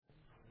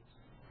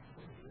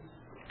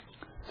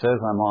says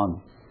I'm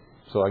on,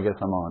 so I guess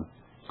I'm on.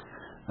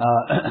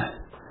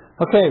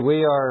 Okay,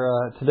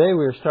 today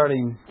we are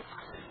starting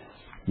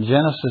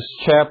Genesis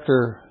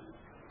chapter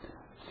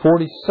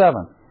 47.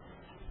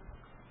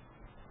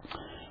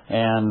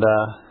 And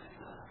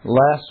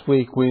last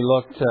week we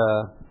looked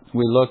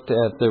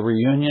at the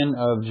reunion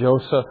of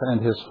Joseph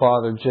and his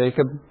father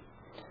Jacob,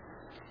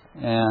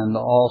 and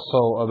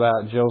also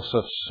about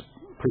Joseph's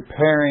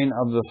preparing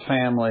of the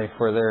family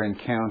for their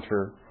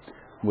encounter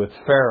with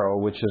Pharaoh,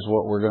 which is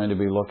what we're going to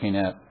be looking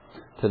at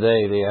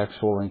today, the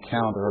actual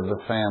encounter of the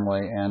family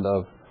and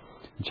of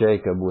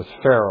Jacob with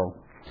Pharaoh.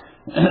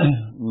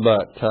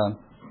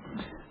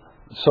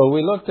 So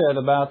we looked at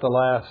about the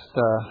last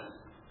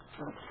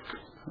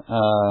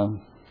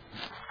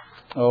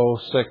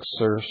 6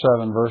 or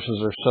 7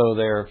 verses or so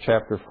there of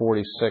chapter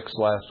 46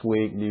 last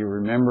week. Do you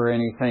remember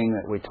anything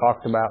that we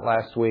talked about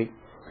last week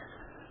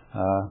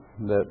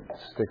that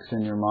sticks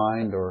in your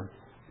mind, or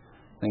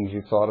things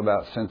you've thought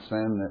about since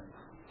then that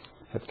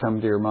have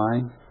come to your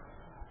mind?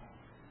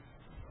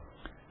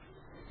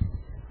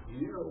 Do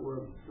you know where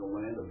the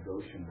land of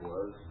Goshen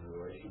was in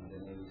relation to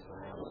any of these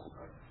things?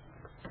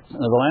 The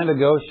land of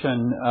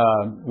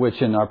Goshen, which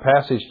in our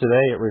passage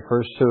today it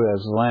refers to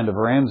as the land of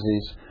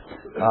Ramses,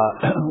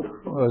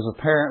 was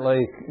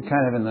apparently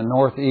kind of in the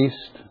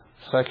northeast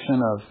section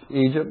of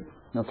Egypt,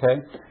 okay?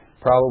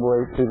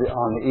 Probably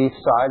on the east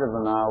side of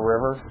the Nile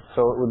River.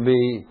 So it would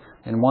be,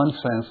 in one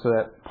sense,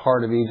 that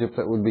part of Egypt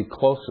that would be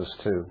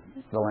closest to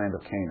the land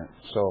of Canaan.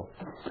 So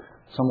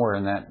somewhere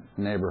in that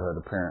neighborhood,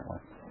 apparently.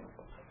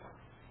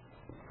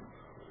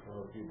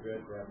 Well, if you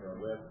read that on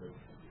the web, it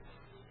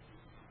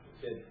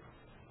said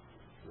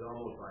it's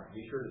almost like,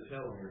 be sure to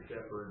tell them your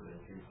shepherds and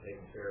you're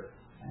taking care of.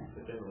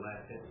 But then the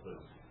last sentence was,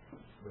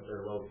 with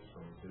their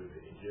loathsome to the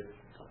Egyptians.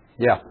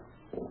 Yeah.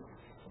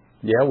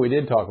 Yeah, we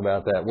did talk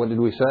about that. What did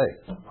we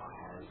say?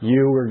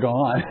 You were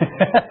gone.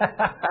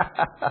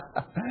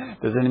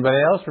 Does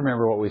anybody else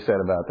remember what we said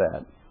about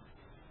that?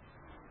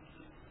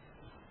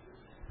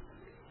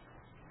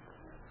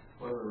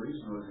 Well, the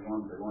reason was they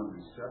wanted to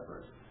be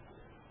separate.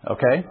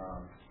 Okay.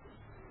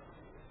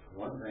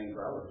 One thing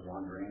I was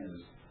wondering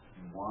is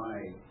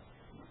why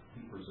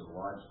keepers of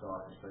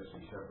livestock,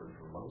 especially shepherds,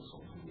 were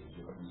loathsome to the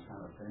Egyptians.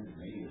 Kind of offended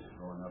me as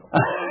growing up.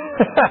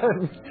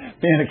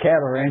 Being a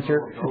cattle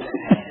rancher.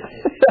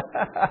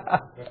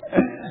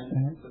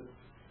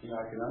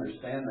 I can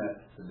understand that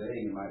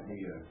today you might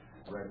be a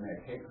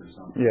redneck hick or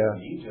something. Yeah.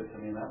 In Egypt,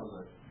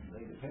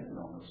 they depended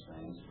on those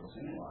things.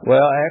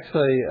 Well,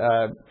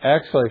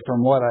 actually,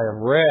 from what I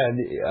have read,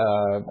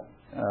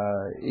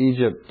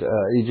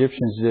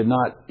 Egyptians did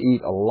not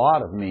eat a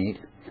lot of meat.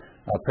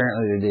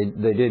 Apparently,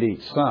 they did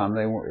eat some.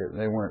 They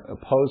weren't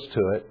opposed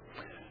to it.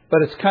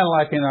 But it's kind of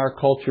like in our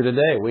culture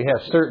today. We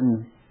have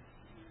certain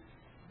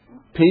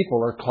people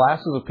or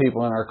classes of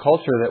people in our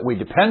culture that we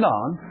depend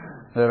on,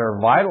 that are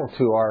vital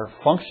to our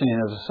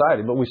functioning as a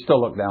society, but we still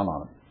look down on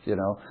them. You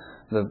know,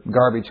 the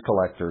garbage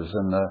collectors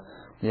and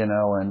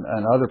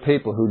and other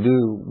people who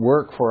do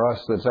work for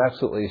us that's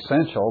absolutely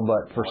essential,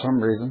 but for some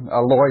reason,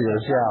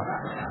 lawyers,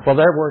 yeah. Well,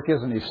 their work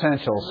isn't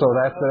essential, so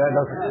that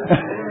doesn't.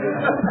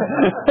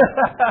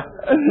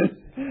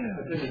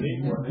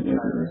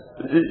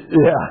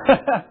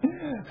 Yeah.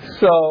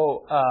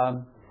 So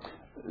I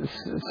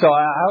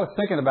was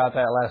thinking about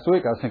that last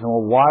week. I was thinking,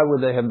 well, why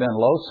would they have been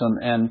loathsome?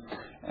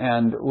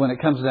 And when it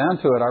comes down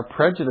to it, our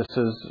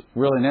prejudices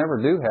really never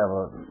do have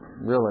a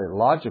really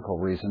logical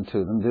reason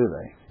to them, do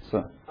they?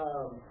 So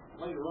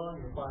later on,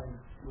 you'll find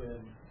when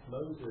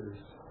Moses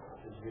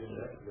is given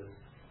Exodus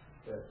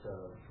that the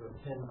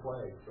 10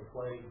 plagues,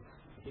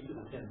 each of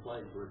the 10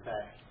 plagues were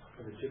attached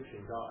to an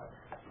Egyptian god.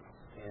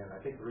 And I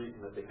think the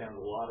reason that they found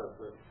a lot of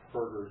the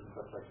burgers and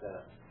stuff like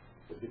that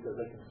is because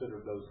they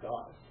considered those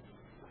gods,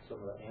 some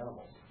of the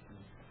animals.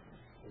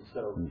 And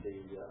so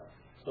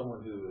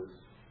someone who is,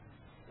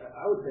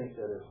 I would think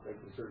that if they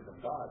considered them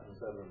gods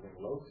instead of them being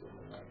loathsome,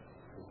 and they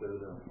consider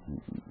them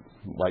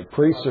like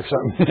priests or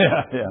something.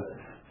 Yeah.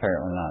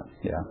 Apparently not.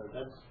 Yeah.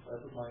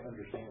 That's my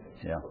understanding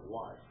of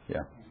why.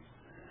 Yeah.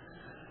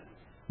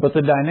 But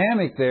the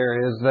dynamic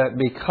there is that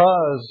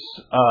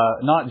because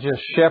not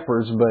just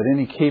shepherds, but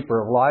any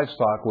keeper of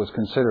livestock was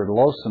considered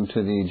loathsome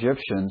to the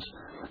Egyptians,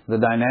 the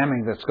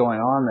dynamic that's going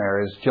on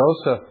there is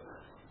Joseph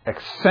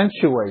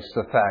accentuates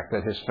the fact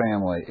that his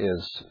family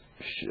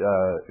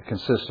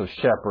consists of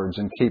shepherds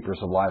and keepers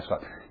of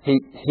livestock.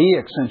 He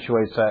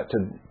accentuates that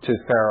to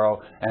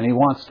Pharaoh, and he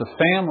wants the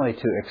family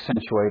to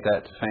accentuate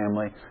that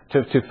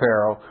to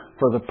Pharaoh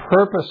for the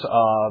purpose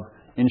of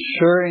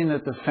ensuring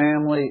that the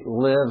family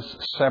lives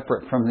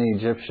separate from the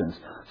Egyptians.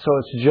 So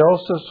it's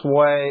Joseph's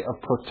way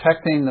of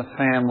protecting the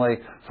family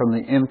from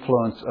the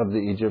influence of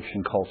the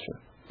Egyptian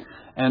culture.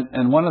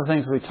 And one of the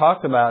things we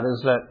talked about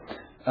is that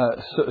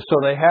so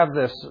they have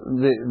this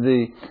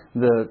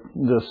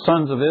the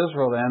sons of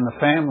Israel and the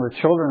family, the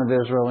children of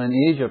Israel in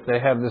Egypt. They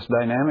have this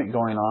dynamic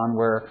going on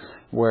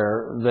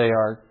where they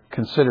are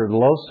considered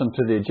loathsome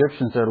to the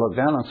Egyptians. They're looked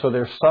down on, so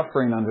they're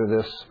suffering under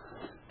this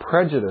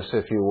prejudice,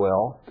 if you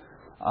will,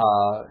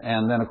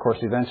 And then, of course,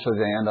 eventually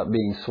they end up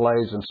being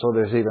slaves, and so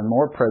there's even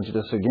more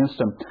prejudice against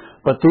them.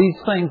 But these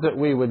things that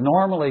we would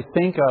normally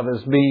think of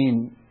as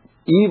being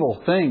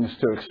evil things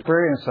to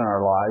experience in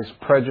our lives,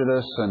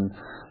 prejudice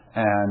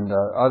and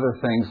other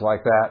things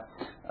like that,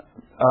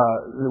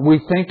 we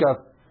think of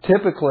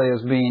typically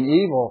as being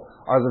evil,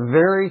 are the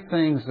very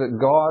things that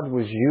God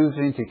was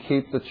using to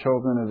keep the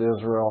children of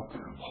Israel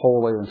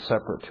holy and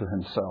separate to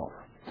Himself.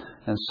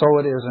 And so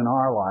it is in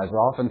our lives.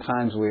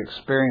 Oftentimes we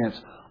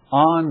experience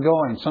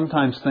ongoing,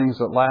 sometimes things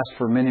that last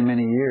for many,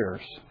 many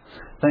years.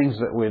 Things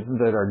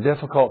that are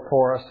difficult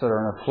for us, that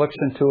are an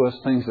affliction to us,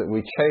 things that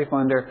we chafe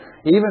under,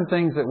 even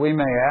things that we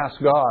may ask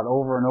God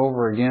over and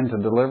over again to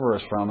deliver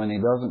us from, and He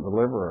doesn't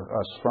deliver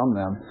us from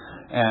them.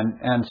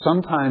 And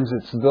sometimes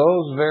it's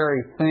those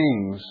very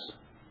things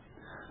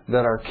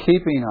that are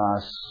keeping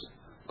us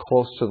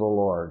close to the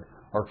Lord,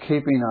 or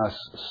keeping us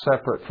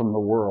separate from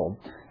the world.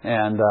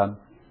 And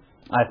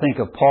I think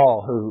of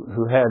Paul,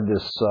 who had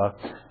this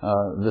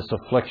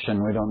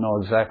affliction. We don't know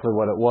exactly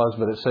what it was,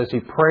 but it says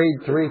he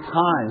prayed 3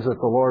 times that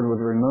the Lord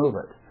would remove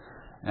it.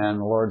 And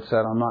the Lord said,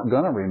 I'm not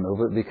going to remove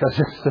it, because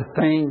it's the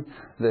thing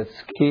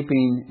that's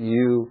keeping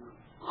you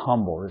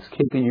humble. It's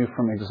keeping you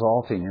from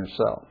exalting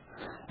yourself.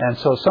 And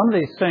so some of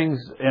these things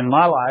in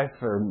my life,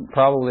 or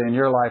probably in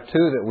your life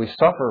too, that we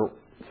suffer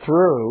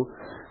through,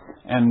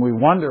 and we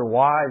wonder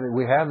why that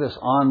we have this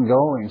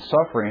ongoing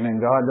suffering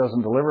and God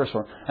doesn't deliver us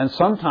from it. And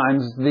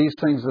sometimes these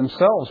things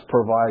themselves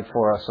provide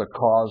for us a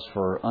cause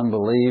for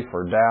unbelief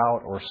or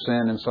doubt or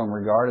sin in some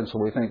regard. And so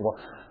we think,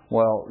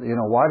 well,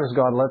 why does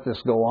God let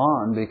this go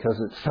on? Because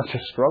it's such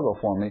a struggle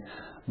for me.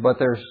 But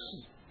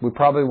we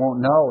probably won't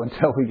know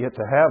until we get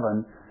to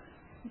heaven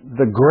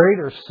the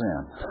greater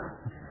sin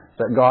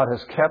that God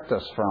has kept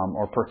us from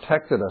or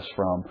protected us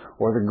from,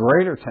 or the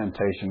greater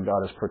temptation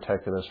God has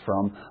protected us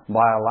from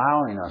by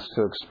allowing us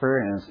to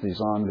experience these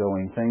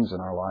ongoing things in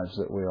our lives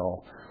that we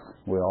all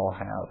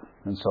have.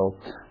 And so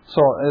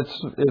it's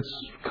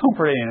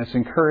comforting and it's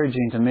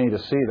encouraging to me to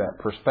see that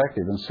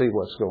perspective and see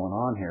what's going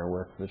on here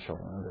with the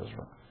children of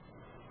Israel.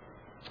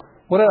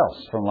 What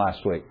else from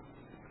last week?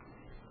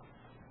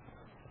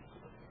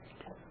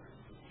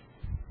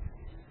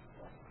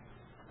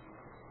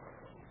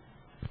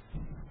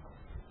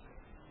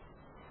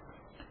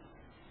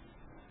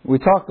 We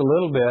talked a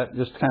little bit,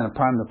 just to kind of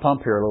prime the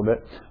pump here a little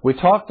bit. We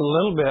talked a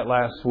little bit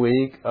last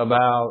week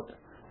about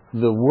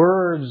the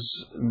words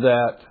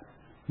that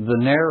the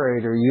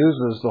narrator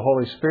uses, the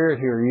Holy Spirit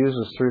here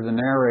uses through the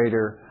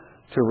narrator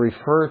to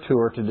refer to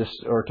or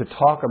to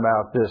talk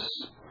about this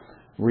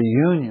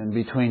reunion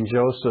between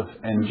Joseph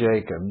and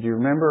Jacob. Do you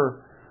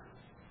remember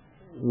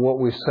what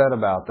we said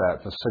about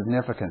that, the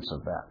significance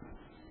of that?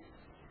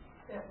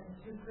 That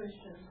when 2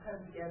 Christians come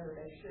together,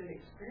 they should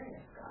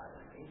experience God.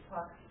 He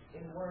talks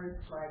in words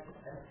like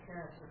an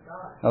appearance of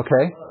God.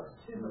 Okay. Well,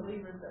 2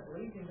 believers that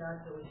believed in God,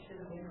 so we should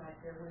have been right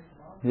there with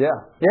them all.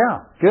 Yeah,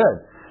 good.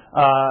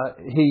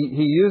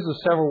 He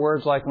uses several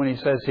words, like when he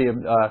says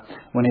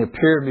when he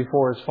appeared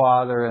before his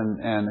father,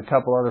 and a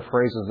couple other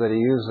phrases that he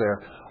used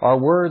there are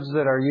words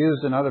that are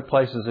used in other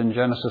places in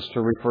Genesis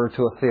to refer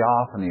to a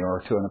theophany or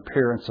to an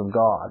appearance of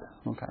God.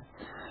 Okay.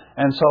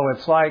 And so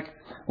it's like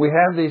we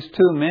have these 2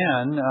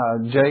 men,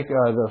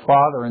 the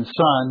father and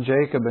son,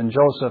 Jacob and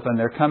Joseph, and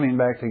they're coming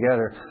back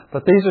together.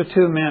 But these are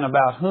 2 men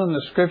about whom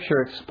the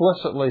Scripture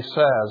explicitly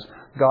says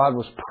God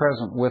was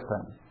present with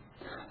them.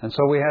 And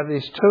so we have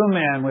these 2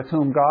 men with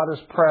whom God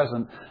is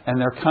present,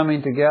 and they're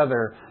coming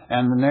together.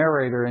 And the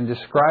narrator, in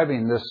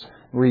describing this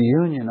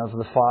reunion of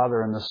the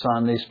Father and the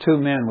Son, these 2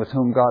 men with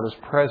whom God is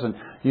present,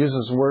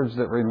 uses words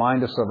that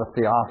remind us of a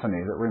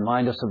theophany, that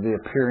remind us of the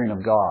appearing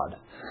of God.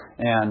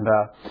 And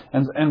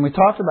we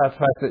talked about the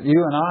fact that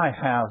you and I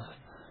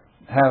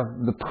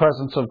have the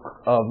presence of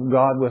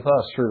God with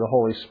us through the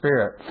Holy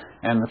Spirit,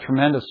 and the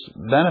tremendous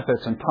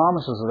benefits and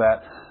promises of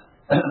that.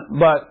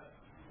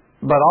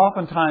 But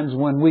oftentimes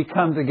when we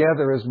come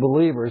together as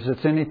believers,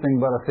 it's anything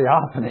but a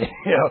theophany.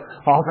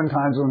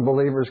 Oftentimes when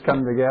believers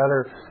come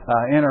together,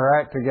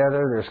 interact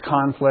together, there's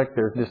conflict,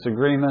 there's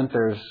disagreement,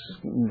 there's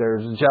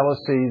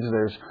jealousies,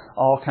 there's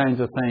all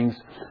kinds of things.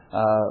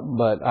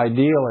 But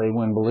ideally,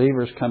 when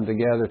believers come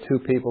together, 2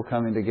 people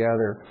coming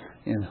together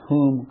in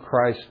whom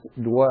Christ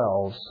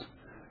dwells,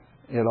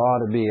 it ought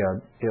to be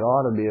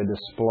a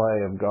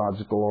display of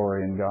God's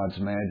glory and God's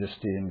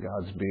majesty and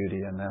God's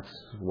beauty, and that's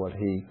what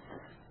He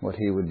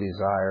would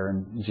desire.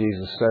 And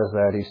Jesus says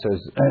that.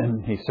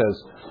 He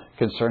says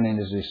concerning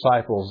His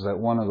disciples that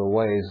one of the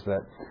ways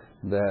that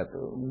the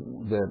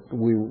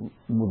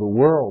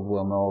world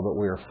will know that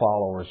we are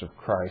followers of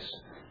Christ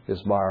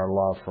is by our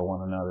love for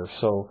one another.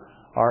 So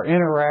our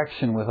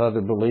interaction with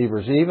other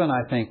believers, even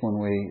I think when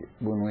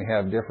we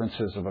have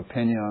differences of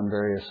opinion on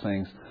various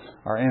things,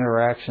 our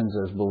interactions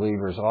as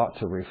believers ought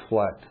to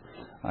reflect,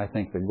 I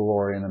think, the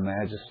glory and the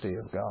majesty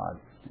of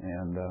God.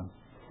 And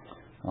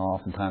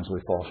oftentimes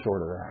we fall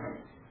short of that.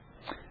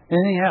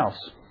 Anything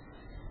else?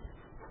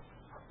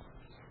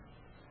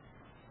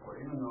 Well,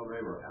 even though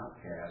they were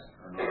outcast,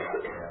 or not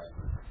outcast,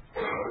 but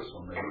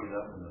Jerusalem, they ended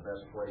up in the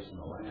best place in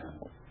the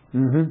land.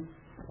 Mm-hmm.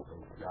 So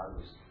God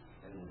was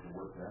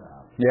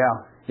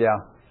Yeah.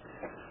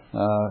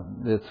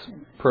 It's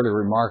pretty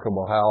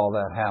remarkable how all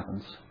that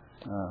happens.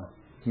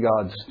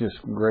 God's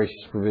just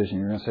gracious provision.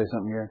 You're going to say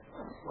something, Gary?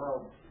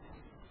 Well,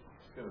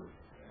 it's going to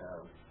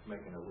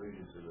make an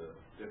allusion to the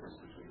difference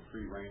between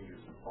free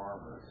rangers and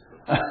farmers.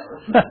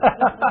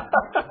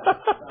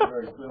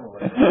 Very similar.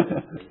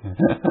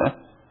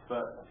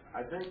 But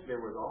I think there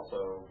was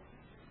also,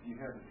 you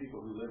have the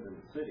people who lived in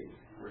the city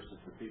versus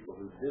the people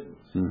who didn't.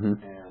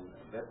 Mm-hmm. And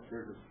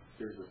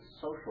there's a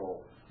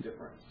social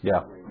difference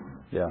between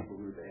people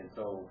who, and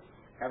so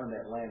having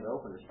that land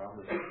open is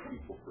probably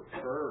people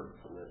preferred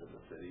to live in the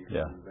city.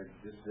 They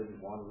just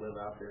didn't want to live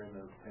out there in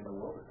the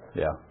wilderness.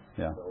 Yeah.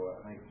 So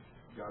I think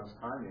God's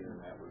timing in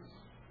that was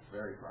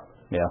very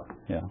provident.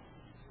 Yeah.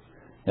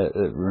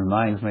 It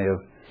reminds me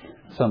of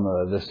some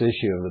of this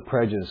issue of the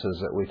prejudices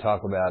that we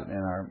talk about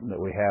that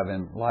we have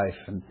in life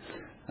and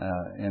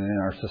in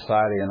our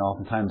society, and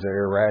oftentimes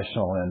they're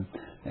irrational.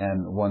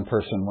 And one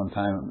person one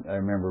time, I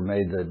remember,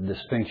 made the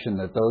distinction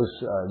that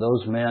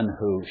those men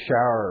who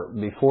shower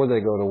before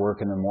they go to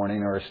work in the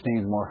morning are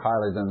esteemed more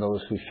highly than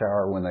those who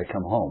shower when they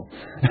come home.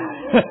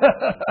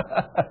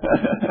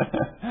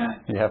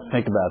 You have to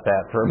think about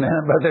that for a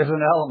minute, but there's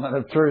an element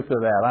of truth to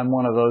that. I'm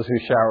one of those who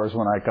showers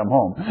when I come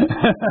home.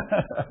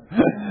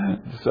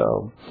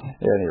 So,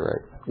 at any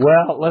rate.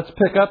 Well, let's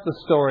pick up the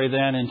story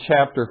then in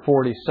chapter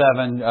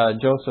 47.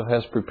 Joseph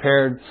has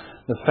prepared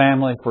the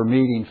family for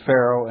meeting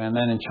Pharaoh, and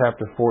then in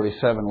chapter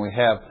 47 we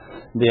have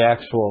the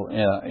actual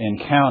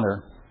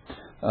encounter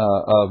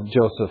of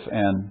Joseph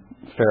and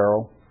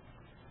Pharaoh.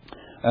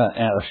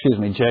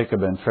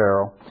 Jacob and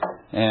Pharaoh.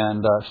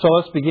 And so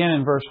let's begin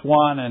in verse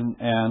 1,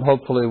 and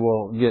hopefully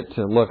we'll get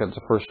to look at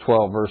the first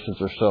 12 verses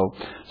or so.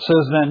 It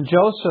says, Then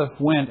Joseph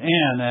went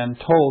in and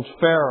told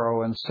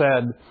Pharaoh and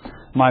said,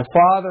 My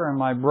father and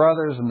my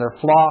brothers and their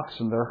flocks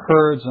and their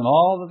herds and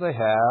all that they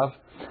have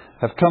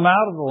come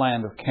out of the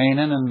land of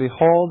Canaan, and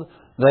behold,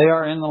 they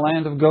are in the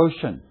land of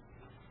Goshen.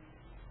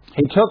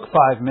 He took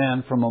 5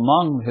 men from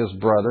among his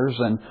brothers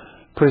and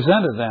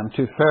presented them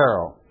to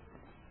Pharaoh.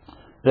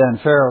 Then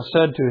Pharaoh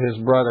said to his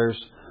brothers,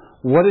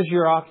 What is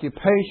your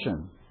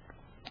occupation?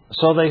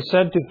 So they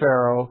said to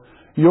Pharaoh,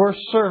 Your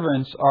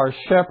servants are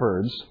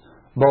shepherds,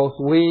 both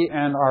we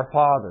and our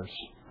fathers.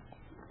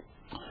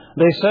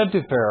 They said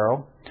to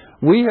Pharaoh,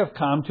 We have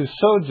come to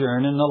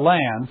sojourn in the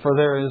land, for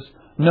there is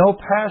no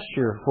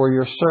pasture for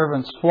your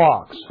servants'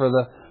 flocks, for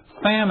the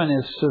famine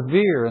is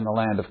severe in the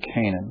land of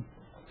Canaan.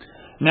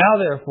 Now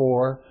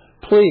therefore,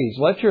 please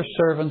let your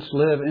servants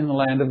live in the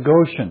land of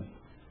Goshen.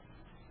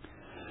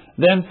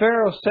 Then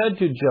Pharaoh said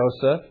to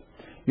Joseph,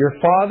 Your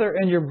father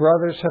and your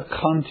brothers have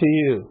come to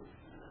you.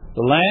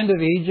 The land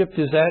of Egypt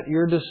is at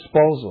your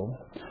disposal.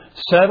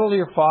 Settle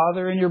your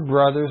father and your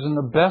brothers in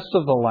the best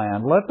of the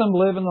land. Let them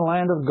live in the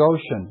land of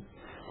Goshen.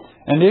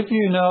 And if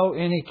you know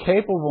any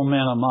capable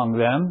men among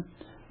them,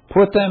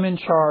 put them in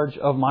charge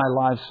of my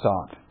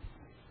livestock.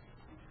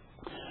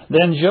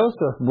 Then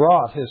Joseph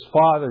brought his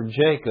father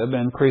Jacob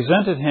and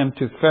presented him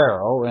to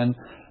Pharaoh, and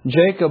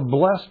Jacob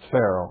blessed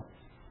Pharaoh.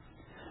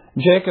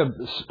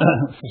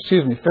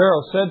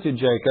 Pharaoh said to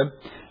Jacob,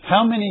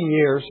 How many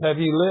years have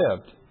you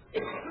lived?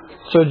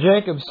 So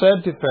Jacob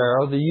said to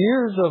Pharaoh, The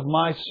years of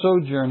my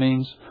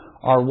sojournings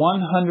are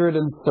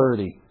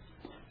 130.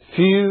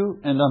 Few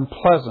and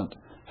unpleasant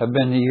have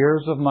been the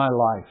years of my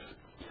life,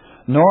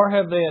 nor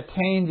have they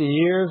attained the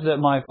years that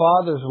my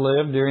fathers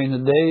lived during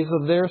the days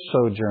of their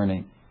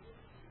sojourning.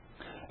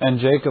 And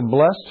Jacob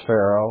blessed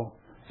Pharaoh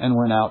and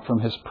went out from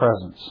his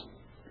presence.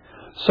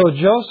 So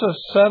Joseph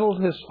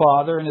settled his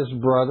father and his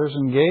brothers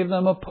and gave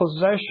them a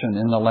possession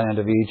in the land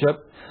of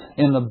Egypt,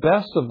 in the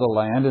best of the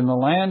land, in the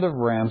land of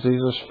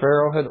Ramses, as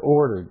Pharaoh had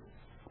ordered.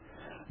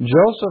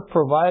 Joseph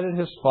provided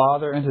his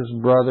father and his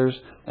brothers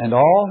and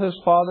all his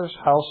father's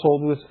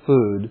household with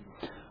food,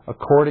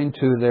 according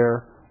to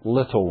their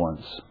little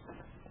ones.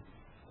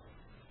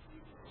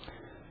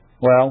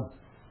 Well,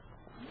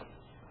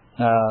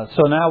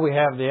 so now we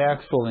have the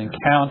actual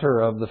encounter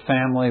of the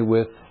family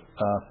with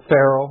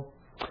Pharaoh.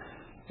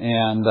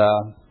 And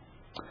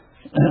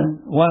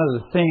one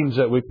of the themes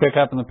that we pick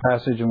up in the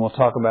passage, and we'll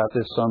talk about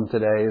this some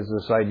today, is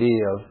this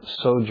idea of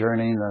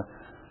sojourning.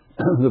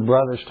 The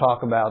brothers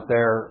talk about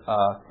their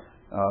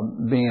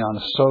being on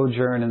a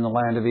sojourn in the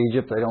land of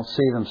Egypt. They don't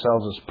see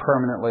themselves as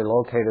permanently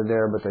located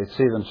there, but they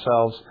see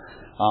themselves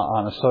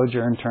on a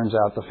sojourn. Turns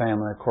out the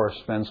family, of course,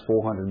 spends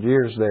 400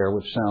 years there,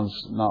 which sounds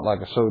not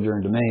like a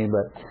sojourn to me.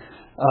 But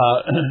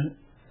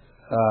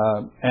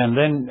and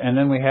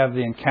then we have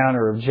the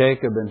encounter of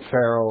Jacob and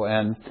Pharaoh.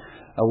 And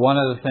one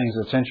of the things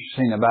that's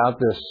interesting about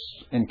this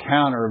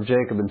encounter of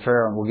Jacob and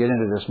Pharaoh, and we'll get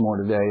into this more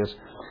today,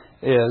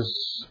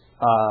 is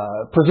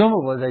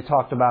presumably they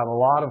talked about a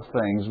lot of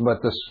things,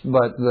 but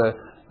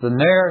the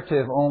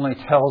narrative only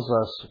tells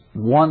us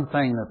one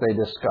thing that they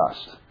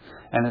discussed.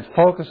 And it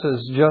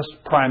focuses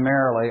just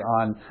primarily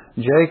on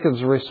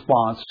Jacob's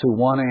response to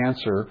one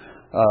answer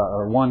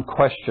or one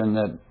question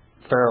that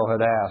Pharaoh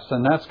had asked.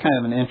 And that's kind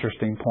of an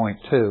interesting point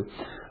too.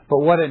 But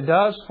what it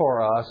does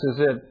for us is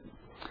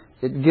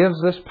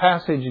this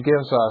passage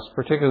gives us,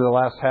 particularly the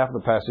last half of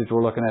the passage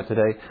we're looking at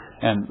today,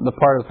 and the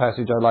part of the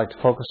passage I'd like to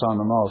focus on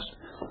the most,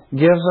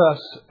 gives us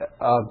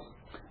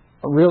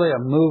really a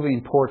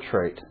moving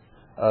portrait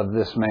of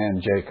this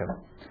man Jacob.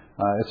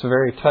 It's a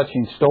very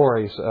touching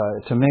story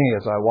to me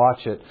as I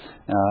watch it,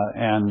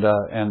 and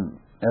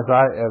as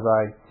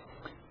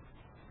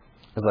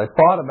I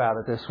thought about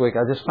it this week,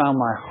 I just found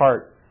my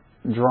heart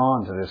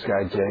drawn to this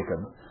guy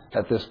Jacob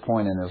at this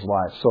point in his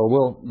life.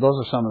 So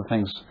those are some of the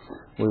things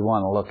we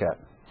want to look at.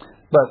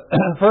 But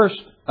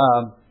first,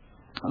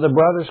 the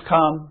brothers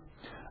come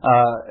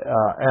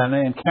and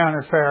they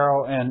encounter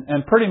Pharaoh,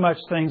 and pretty much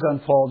things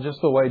unfold just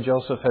the way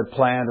Joseph had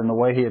planned and the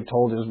way he had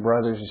told his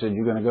brothers. He said,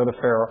 "You're going to go to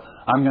Pharaoh.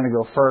 I'm going to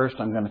go first.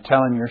 I'm going to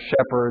tell him you're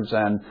shepherds,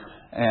 and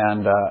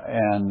then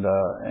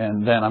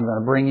I'm going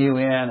to bring you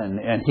in,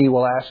 and he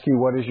will ask you,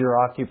 what is your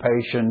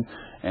occupation?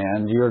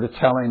 And you're to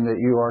tell him that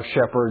you are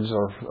shepherds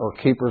or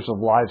keepers of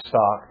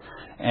livestock,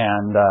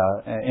 and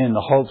in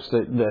the hopes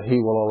that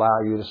he will allow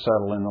you to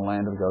settle in the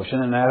land of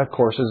Goshen." And that, of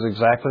course, is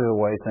exactly the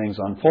way things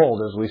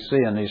unfold, as we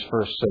see in these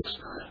first 6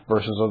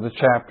 verses of the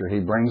chapter.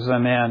 He brings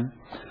them in.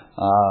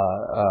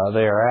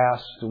 They are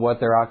asked what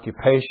their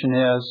occupation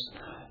is,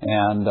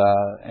 and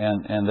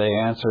they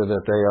answer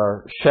that they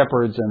are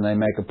shepherds, and they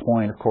make a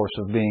point, of course,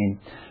 of being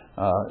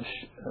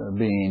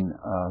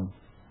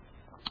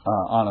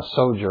on a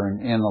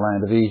sojourn in the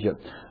land of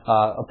Egypt.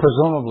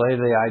 Presumably,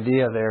 the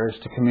idea there is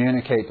to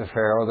communicate to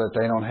Pharaoh that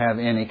they don't have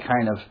any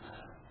kind of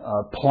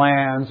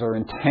plans or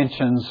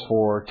intentions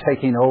for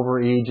taking over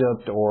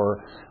Egypt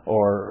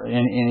or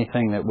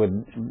anything that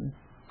would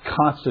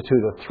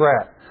constitute a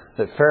threat,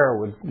 that Pharaoh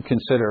would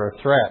consider a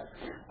threat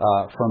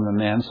from the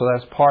men. So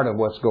that's part of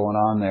what's going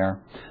on there.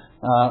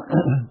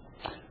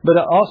 But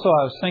also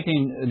I was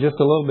thinking just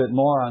a little bit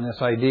more on this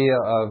idea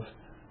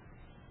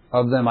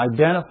of them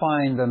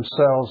identifying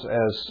themselves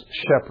as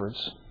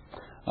shepherds.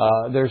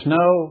 There's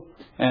no,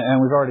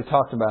 and we've already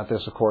talked about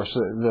this, of course.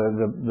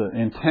 The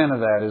intent of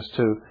that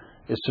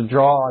is to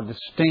draw a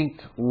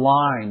distinct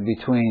line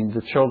between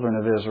the children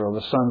of Israel,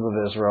 the sons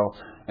of Israel,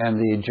 and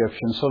the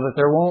Egyptians, so that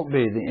there won't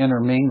be the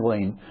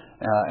intermingling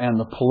and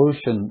the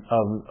pollution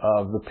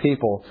of the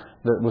people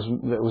that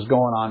was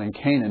going on in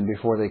Canaan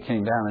before they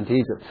came down into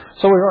Egypt.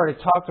 So we've already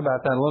talked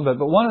about that a little bit.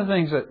 But one of the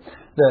things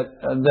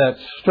that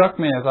struck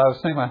me as I was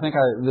thinking, I think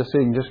this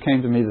even just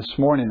came to me this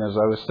morning as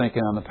I was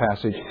thinking on the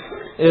passage,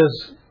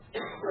 is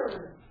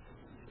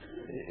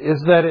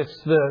that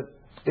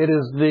it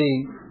is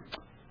the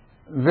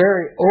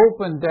very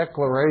open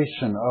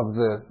declaration of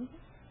the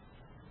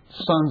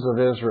sons of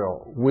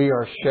Israel, "We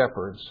are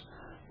shepherds,"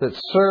 that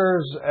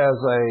serves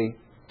as a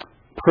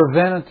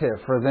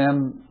preventative for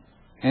them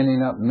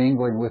ending up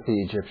mingling with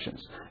the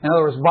Egyptians. In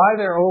other words, by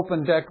their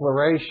open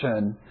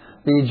declaration,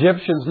 the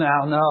Egyptians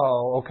now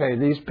know, okay,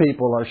 these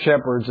people are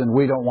shepherds and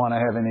we don't want to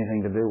have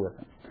anything to do with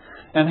them.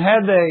 And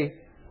had they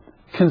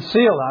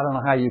concealed, I don't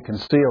know how you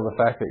conceal the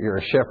fact that you're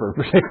a shepherd,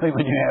 particularly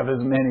when you have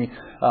as many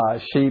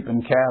sheep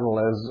and cattle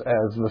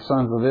as the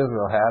sons of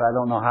Israel had. I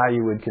don't know how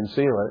you would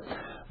conceal it.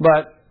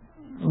 But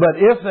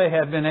if they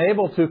had been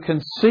able to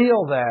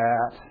conceal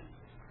that,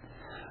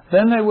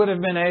 then they would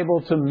have been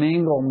able to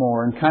mingle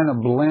more and kind of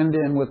blend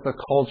in with the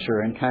culture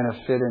and kind of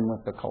fit in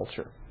with the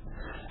culture.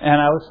 And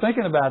I was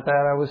thinking about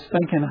that. I was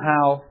thinking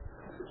how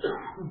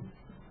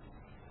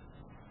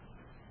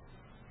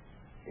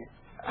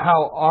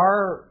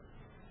our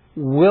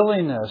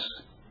willingness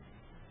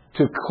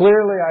to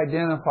clearly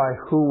identify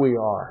who we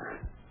are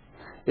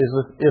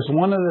is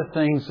one of the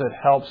things that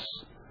helps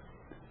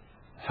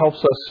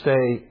us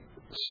stay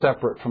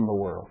separate from the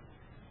world.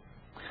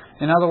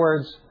 In other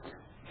words,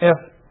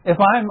 if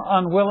I'm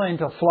unwilling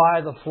to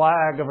fly the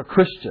flag of a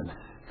Christian,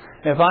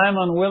 if I'm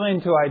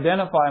unwilling to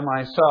identify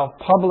myself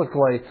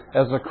publicly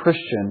as a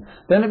Christian,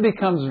 then it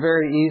becomes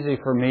very easy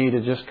for me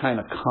to just kind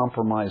of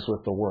compromise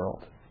with the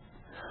world.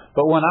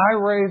 But when I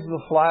raise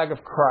the flag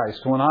of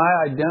Christ, when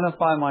I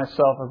identify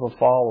myself as a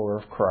follower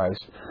of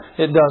Christ,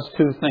 it does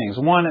 2 things.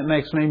 One, it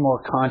makes me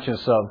more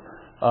conscious of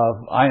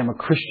I am a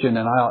Christian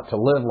and I ought to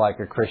live like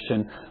a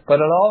Christian. But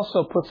it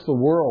also puts the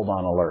world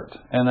on alert.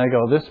 And they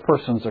go, this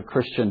person's a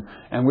Christian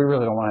and we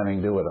really don't want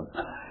anything to do with them.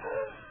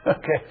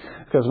 Okay?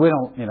 Because we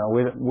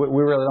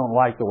really don't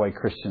like the way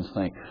Christians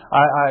think.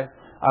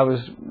 I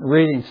was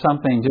reading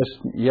something just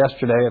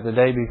yesterday or the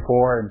day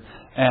before,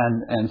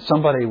 and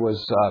somebody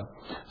was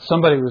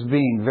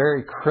being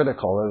very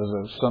critical. It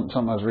was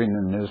something I was reading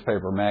in the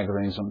newspaper,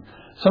 magazines, and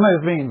somebody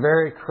was being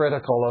very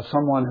critical of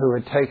someone who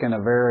had taken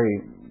a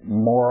very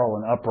moral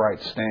and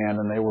upright stand,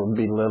 and they were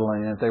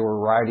belittling it. They were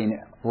writing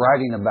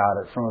about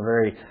it from a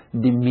very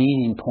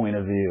demeaning point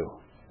of view.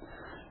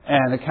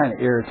 And it kind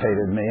of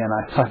irritated me, and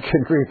I thought,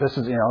 good grief, this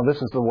is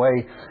the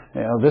way,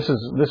 this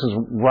is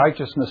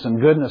righteousness and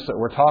goodness that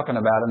we're talking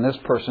about, and this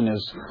person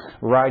is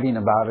writing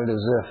about it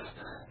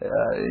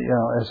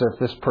as if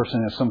this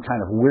person is some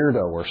kind of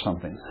weirdo or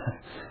something.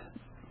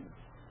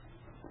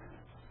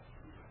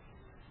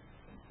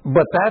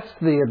 But that's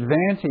the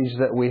advantage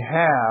that we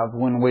have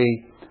when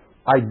we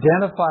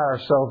identify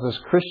ourselves as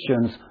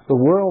Christians. The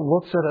world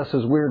looks at us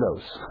as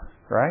weirdos.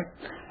 right?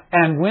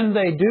 And when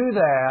they do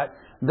that,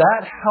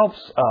 that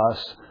helps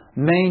us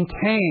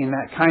maintain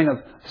that kind of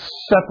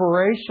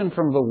separation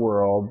from the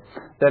world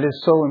that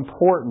is so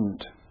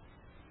important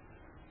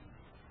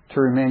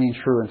to remaining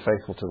true and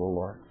faithful to the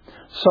Lord.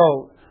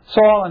 So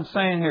all I'm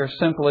saying here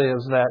simply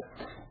is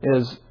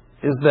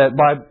that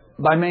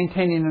by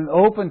maintaining an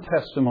open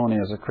testimony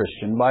as a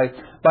Christian, by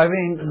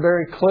being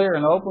very clear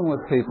and open with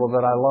people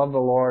that I love the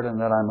Lord and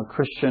that I'm a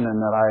Christian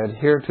and that I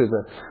adhere to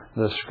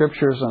the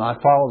Scriptures and I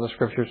follow the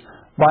Scriptures,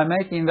 by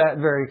making that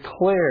very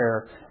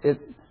clear,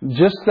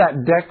 just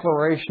that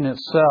declaration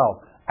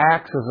itself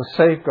acts as a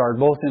safeguard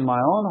both in my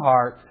own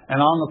heart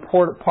and on the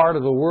part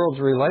of the world's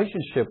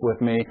relationship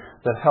with me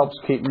that helps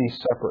keep me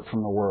separate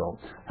from the world,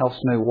 helps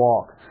me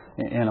walk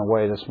in a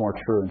way that's more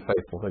true and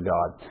faithful to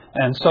God.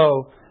 And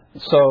so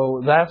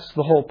that's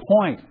the whole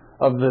point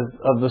of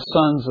the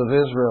sons of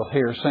Israel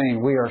here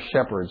saying we are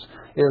shepherds,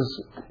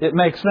 is it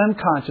makes them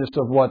conscious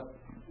of what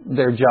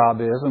their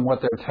job is and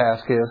what their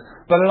task is,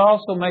 but it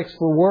also makes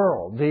the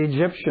world, the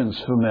Egyptians,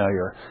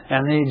 familiar.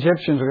 And the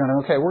Egyptians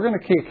are we're going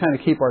to kind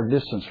of keep our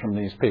distance from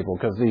these people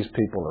because these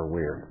people are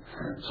weird.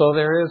 So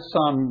there is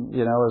some,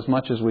 as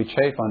much as we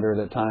chafe under it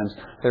at times,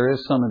 there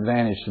is some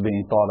advantage to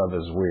being thought of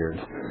as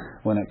weird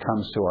when it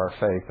comes to our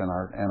faith and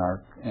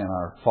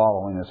our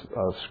following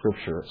of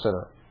Scripture,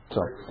 etc.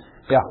 So,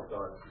 yeah.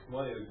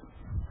 One is,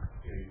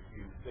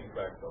 you think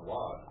back to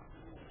Lot.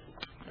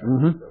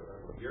 Mm-hmm.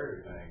 What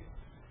Gary saying,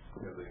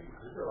 the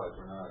Israelites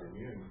were not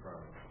immune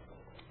from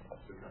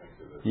succumbing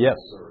to the yes.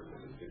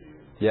 in the city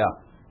yeah.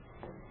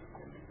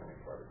 and becoming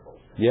part of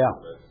culture. Yeah.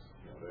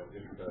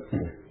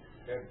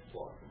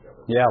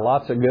 Yeah,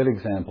 lots of good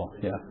example.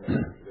 Yeah.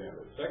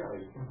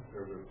 Secondly,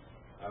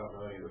 I don't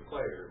know any of the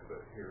players, but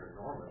here in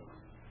Norman,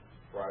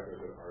 Friday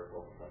there's an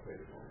article on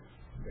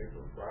paper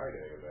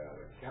Friday about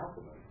a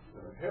councilman,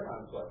 and the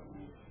headline's like,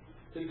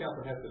 City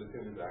Council has to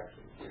defend his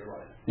actions.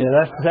 Yeah,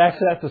 that's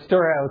the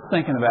story I was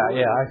thinking about.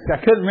 Yeah, I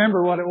couldn't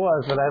remember what it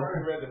was, but I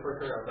read the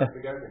first paragraph. The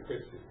guy's a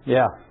Christian.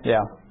 Yeah.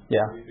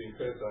 He's being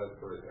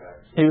criticized for his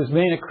actions. He was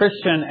being a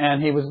Christian,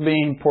 and he was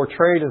being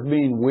portrayed as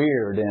being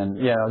weird, and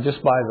just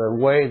by the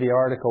way the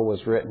article was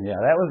written. Yeah,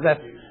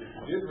 that. If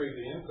you did read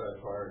the inside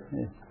part,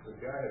 the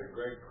guy had a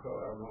great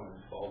quote. I don't know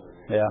his fault.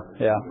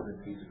 Yeah.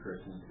 He's a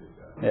Christian too.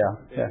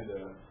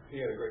 And he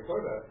had a great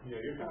quote about,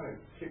 you're kind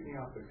of kicking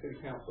off the city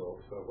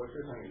council, so what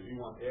you're saying is you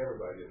want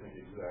everybody to think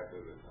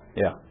exactly the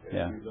same.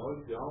 Yeah.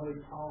 The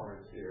only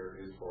tolerance here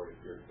is for if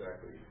you're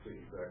exactly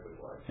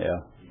like you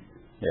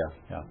do.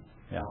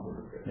 Yeah.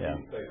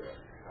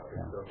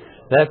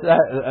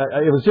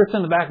 It was just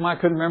in the back of my, I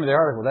couldn't remember the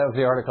article. That was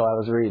the article I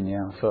was reading,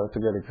 so it's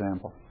a good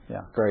example.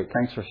 Yeah, great.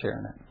 Thanks for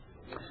sharing that.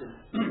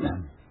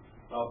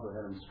 I also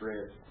had him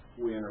stress,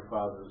 we and our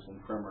fathers and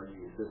from our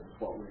youth, this is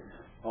what we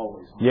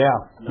always do.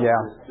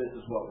 This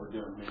is what we're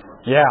doing now.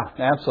 Yeah,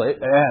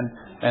 absolutely.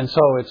 And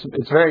so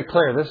it's very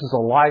clear. This is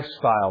a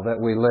lifestyle that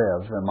we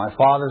live. And my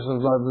fathers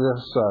have lived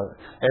this,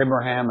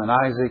 Abraham and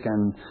Isaac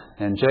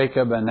and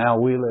Jacob, and now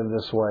we live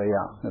this way.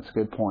 Yeah, that's a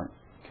good point.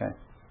 Okay.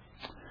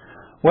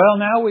 Well,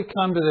 now we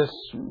come to this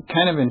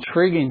kind of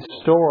intriguing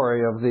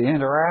story of the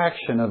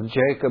interaction of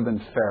Jacob and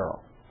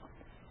Pharaoh.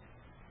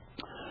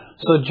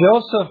 So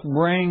Joseph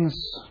brings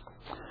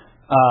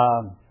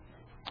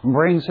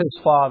his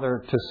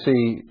father to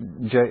see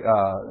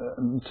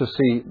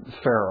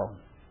Pharaoh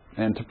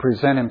and to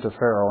present him to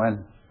Pharaoh.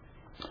 And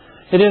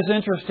it is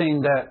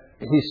interesting that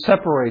he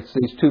separates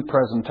these two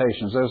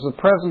presentations. There's the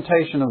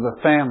presentation of the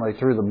family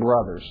through the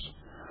brothers.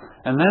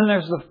 And then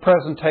there's the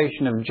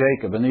presentation of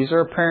Jacob. And these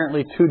are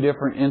apparently two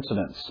different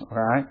incidents. All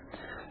right?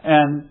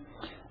 And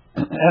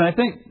I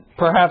think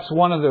perhaps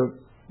one of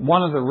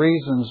the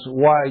reasons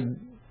why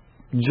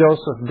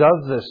Joseph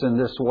does this in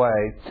this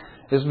way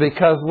is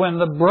because when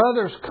the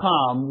brothers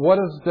come, what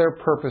is their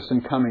purpose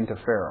in coming to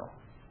Pharaoh?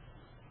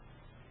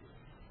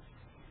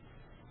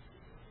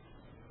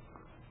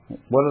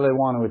 What do they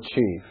want to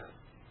achieve?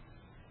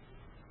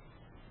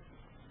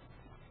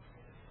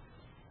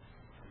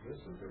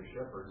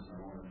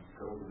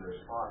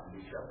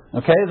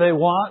 Okay, they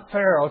want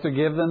Pharaoh to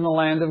give them the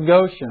land of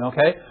Goshen.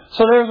 Okay,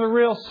 so there's a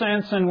real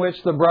sense in which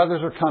the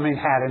brothers are coming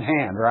hat in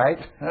hand, right?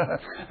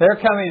 They're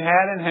coming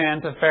hat in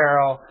hand to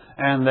Pharaoh,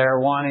 and they're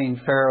wanting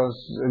Pharaoh's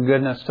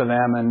goodness to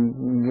them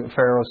and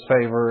Pharaoh's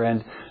favor,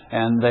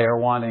 and they are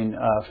wanting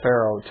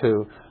Pharaoh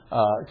to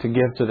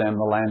give to them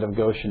the land of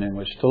Goshen in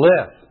which to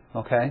live.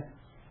 Okay,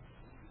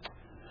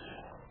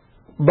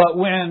 but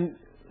when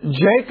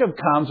Jacob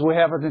comes, we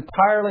have an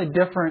entirely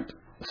different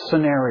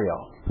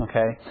scenario.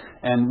 Okay,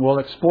 and we'll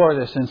explore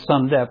this in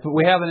some depth. But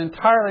we have an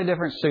entirely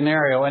different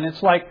scenario, and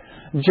it's like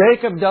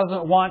Joseph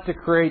doesn't want to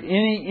create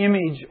any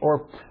image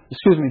or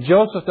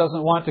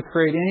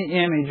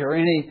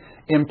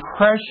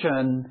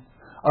impression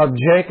of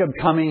Jacob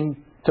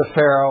coming to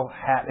Pharaoh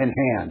hat in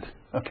hand.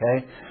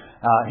 Okay,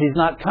 he's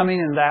not coming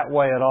in that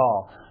way at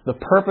all. The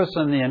purpose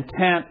and the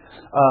intent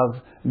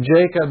of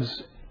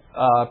Jacob's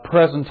the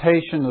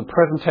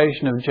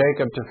presentation of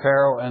Jacob to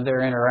Pharaoh and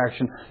their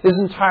interaction is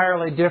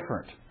entirely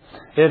different.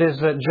 It is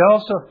that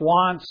Joseph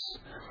wants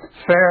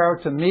Pharaoh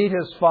to meet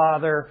his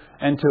father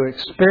and to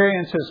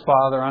experience his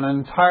father on an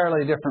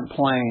entirely different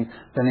plane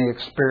than he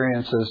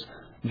experiences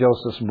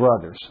Joseph's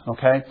brothers.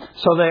 Okay?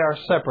 So they are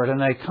separate,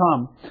 and they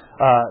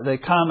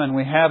come and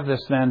we have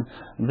this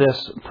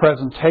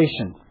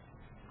presentation.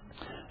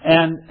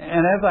 And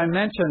as I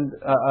mentioned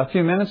a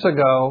few minutes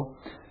ago,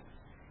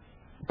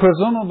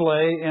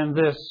 presumably in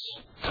this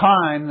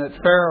time that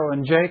Pharaoh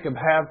and Jacob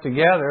have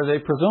together, they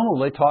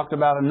presumably talked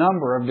about a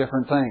number of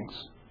different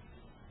things.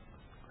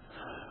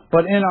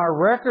 But in our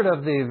record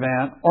of the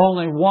event,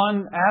 only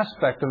one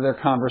aspect of their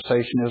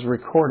conversation is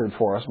recorded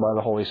for us by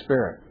the Holy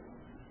Spirit.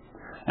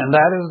 And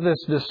that is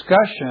this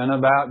discussion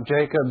about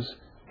Jacob's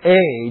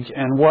age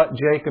and what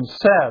Jacob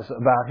says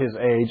about his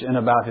age and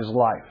about his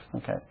life.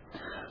 Okay.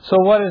 So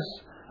what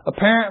is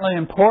apparently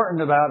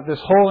important about this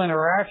whole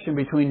interaction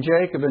between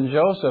Jacob and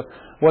Joseph,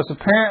 what's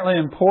apparently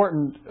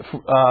important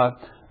from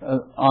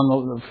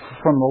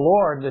the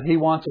Lord that He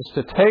wants us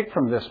to take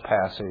from this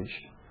passage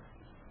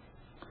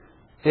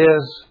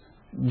is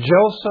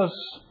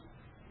Joseph's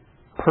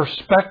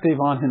perspective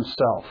on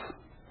himself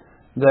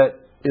that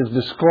is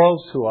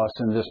disclosed to us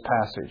in this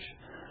passage.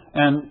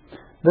 And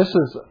this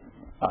is,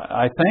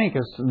 I think,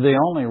 is the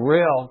only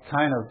real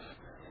kind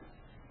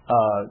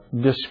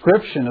of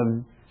description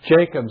of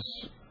Jacob's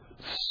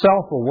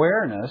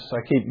self-awareness.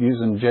 I keep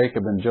using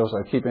Jacob and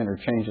Joseph. I keep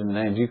interchanging the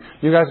names.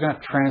 You guys are going to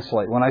have to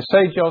translate. When I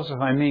say Joseph,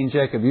 I mean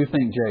Jacob. You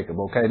think Jacob,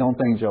 okay? Don't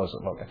think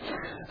Joseph, okay?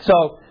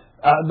 So,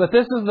 but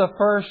this is the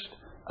first,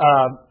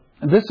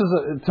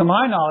 to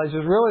my knowledge,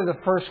 is really the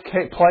first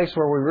place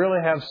where we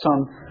really have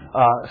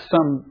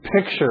some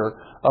picture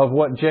of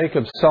what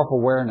Jacob's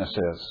self-awareness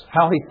is,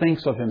 how he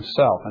thinks of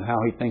himself and how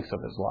he thinks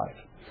of his life.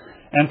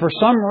 And for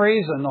some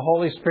reason, the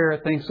Holy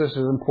Spirit thinks this is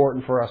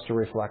important for us to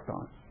reflect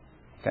on.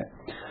 Okay.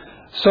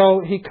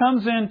 So he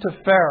comes into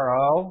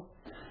Pharaoh,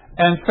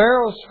 and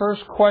Pharaoh's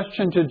first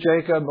question to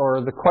Jacob,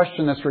 or the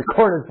question that's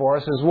recorded for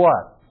us, is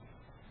what?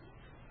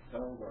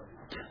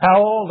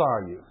 How old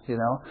are you? You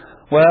know?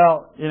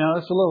 Well,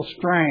 it's a little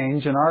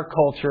strange. In our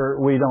culture,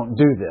 we don't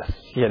do this,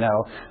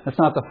 It's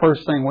not the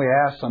first thing we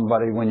ask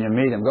somebody when you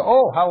meet them. Go,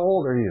 oh, how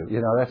old are you?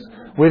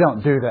 We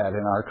don't do that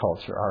in our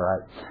culture, all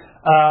right?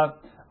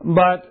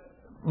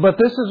 But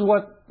this is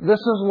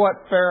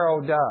what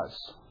Pharaoh does.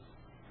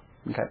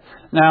 Okay.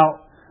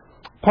 Now,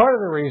 part of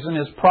the reason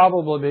is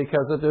probably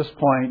because at this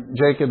point,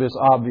 Jacob is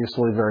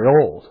obviously very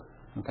old.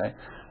 Okay.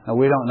 Now,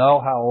 we don't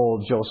know how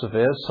old Joseph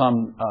is.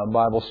 Some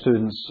Bible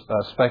students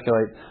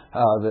speculate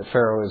that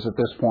Pharaoh is at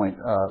this point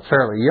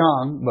fairly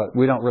young, but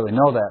we don't really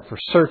know that for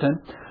certain.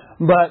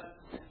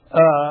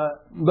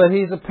 But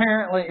he's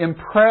apparently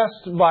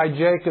impressed by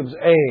Jacob's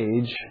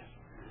age,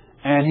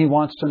 and he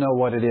wants to know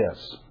what it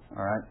is.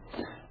 All right.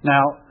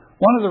 Now,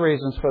 one of the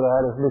reasons for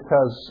that is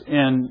because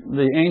in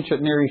the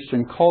ancient Near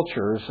Eastern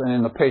cultures and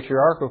in the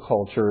patriarchal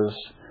cultures,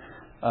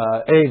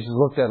 age is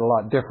looked at a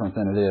lot different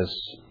than it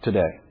is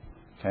today.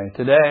 Okay,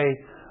 today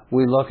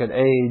we look at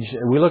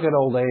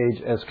old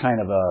age as kind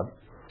of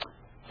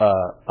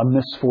a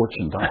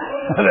misfortune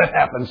that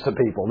happens to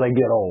people. They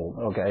get old.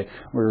 Okay,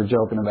 we were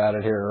joking about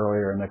it here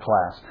earlier in the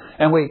class,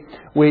 and we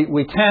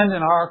tend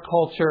in our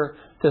culture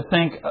to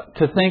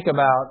think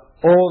about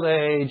old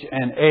age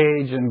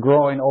and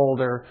growing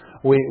older.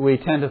 We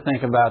tend to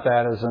think about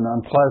that as an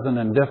unpleasant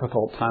and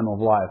difficult time of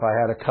life. I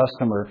had a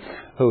customer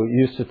who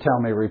used to tell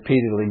me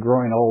repeatedly,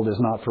 growing old is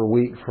not for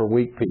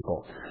weak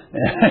people.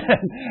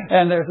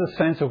 And there's a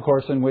sense, of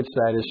course, in which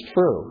that is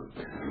true.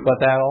 But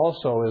that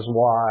also is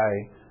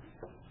why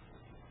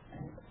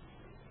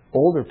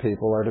older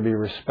people are to be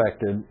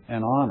respected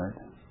and honored.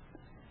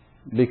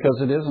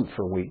 Because it isn't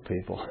for weak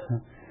people.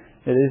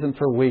 It isn't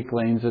for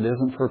weaklings. It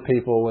isn't for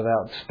people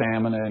without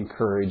stamina and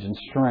courage and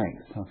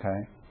strength.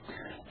 Okay?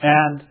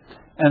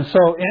 And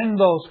so in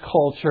those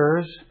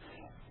cultures,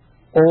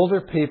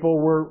 older people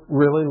were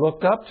really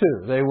looked up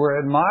to. They were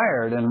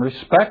admired and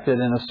respected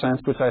in a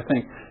sense that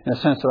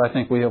I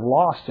think we have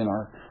lost in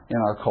our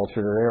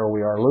culture today, or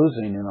we are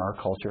losing in our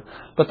culture.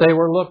 But they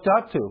were looked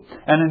up to.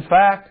 And in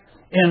fact,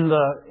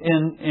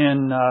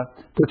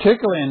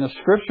 particularly in the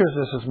Scriptures,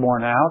 this is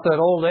borne out that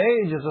old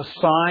age is a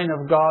sign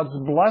of God's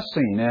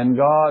blessing and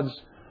God's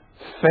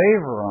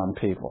favor on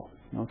people.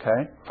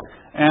 Okay,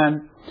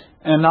 and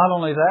not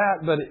only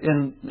that, but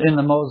in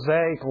the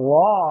Mosaic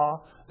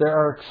Law, there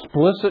are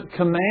explicit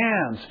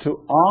commands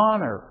to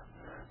honor,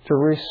 to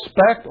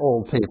respect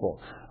old people.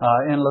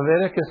 In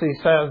Leviticus, he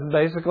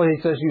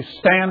says you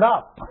stand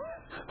up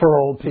for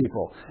old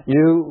people.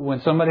 When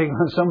somebody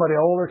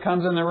older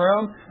comes in the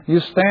room, you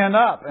stand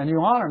up and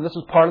you honor them. This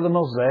is part of the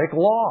Mosaic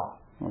Law.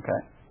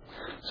 Okay.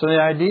 So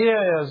the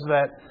idea is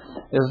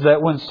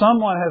that when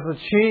someone has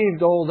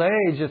achieved old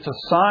age, it's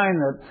a sign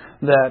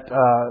that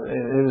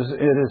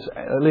it is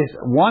at least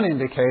one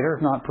indicator,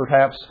 if not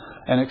perhaps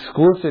an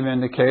exclusive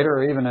indicator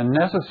or even a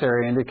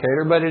necessary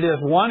indicator, but it is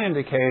one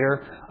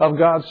indicator of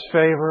God's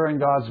favor and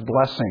God's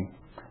blessing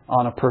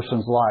on a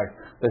person's life,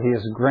 that He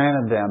has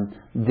granted them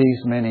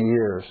these many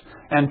years.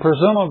 And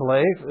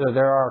presumably,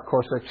 there are of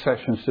course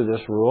exceptions to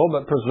this rule,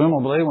 but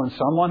presumably when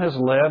someone has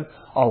lived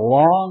a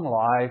long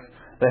life,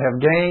 They have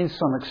gained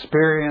some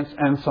experience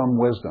and some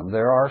wisdom.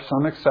 There are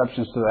some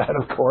exceptions to that,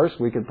 of course.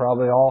 We could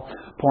probably all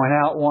point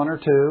out one or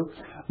two.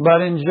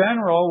 But in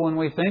general, when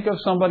we think of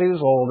somebody who's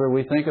older,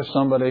 we think of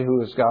somebody who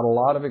has got a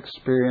lot of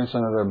experience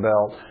under their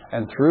belt,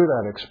 and through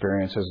that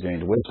experience has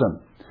gained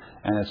wisdom.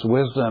 And it's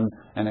wisdom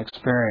and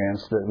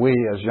experience that we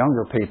as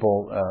younger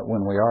people,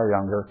 when we are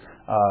younger,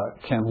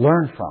 can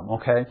learn from.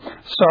 Okay?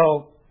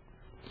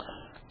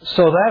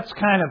 So that's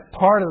kind of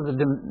part of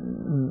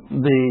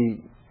the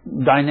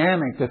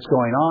dynamic that's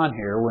going on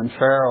here when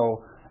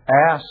Pharaoh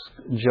asked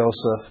Jacob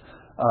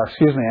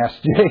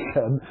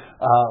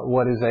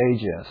what his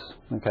age is.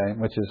 Okay,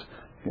 which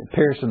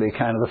appears to be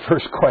kind of the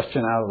first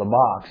question out of the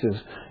box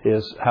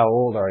is how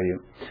old are you?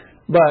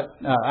 But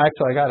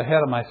actually, I got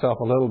ahead of myself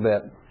a little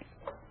bit.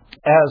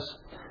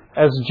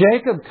 As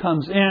Jacob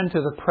comes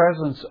into the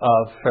presence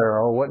of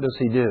Pharaoh, what does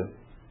he do?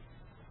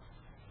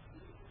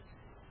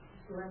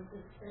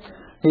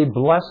 He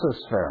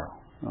blesses Pharaoh.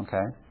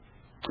 Okay.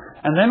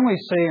 And then we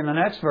see in the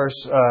next verse,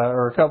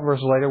 or a couple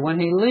verses later, when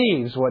he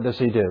leaves, what does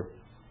he do?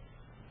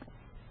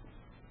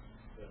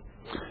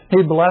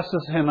 He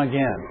blesses him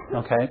again.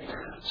 Okay.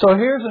 So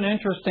here's an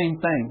interesting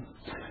thing.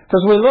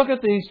 Because we look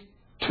at these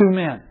two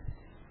men,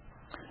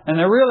 and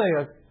they're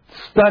really a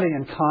study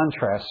in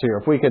contrast here.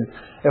 If we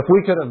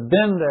could have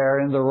been there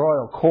in the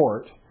royal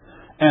court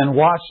and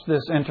watched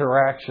this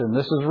interaction,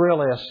 this is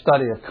really a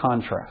study of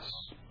contrasts.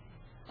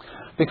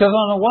 Because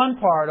on the one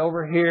part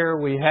over here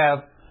we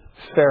have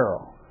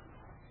Pharaoh.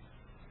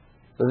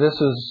 This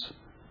is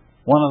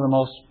one of the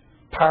most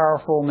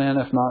powerful men,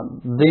 if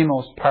not the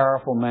most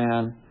powerful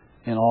man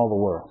in all the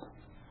world.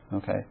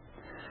 Okay.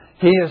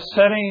 He is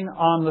sitting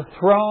on the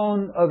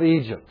throne of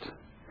Egypt.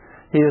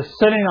 He is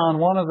sitting on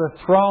one of the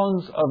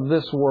thrones of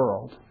this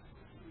world.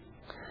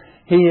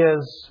 He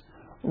is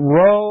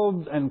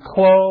robed and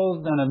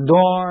clothed and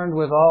adorned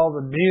with all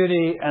the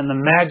beauty and the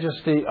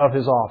majesty of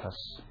his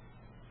office.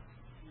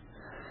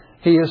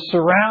 He is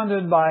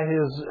surrounded by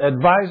his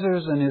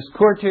advisors and his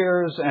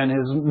courtiers and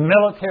his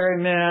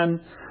military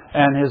men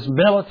and his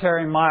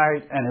military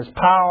might and his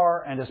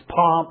power and his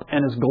pomp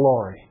and his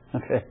glory.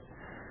 Okay.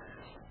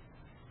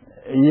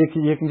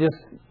 You can just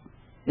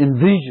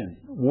envision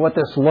what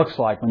this looks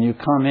like when you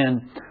come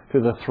in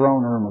to the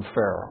throne room of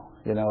Pharaoh.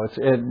 You know,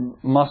 it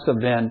must have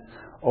been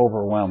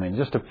overwhelming.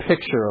 Just a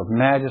picture of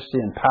majesty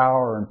and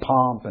power and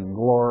pomp and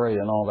glory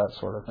and all that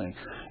sort of thing.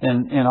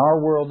 In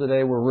our world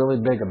today, we're really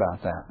big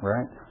about that,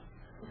 right?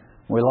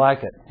 We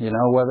like it. You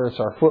know, whether it's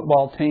our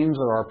football teams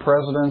or our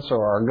presidents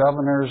or our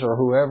governors or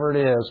whoever it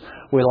is,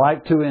 we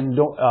like to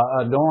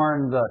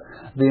adorn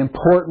the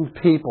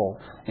important people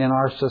in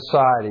our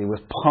society with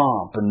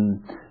pomp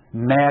and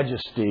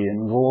majesty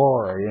and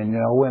glory. And, you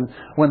know,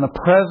 when the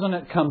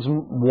president comes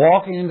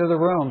walking into the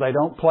room, they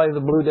don't play the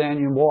Blue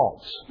Danube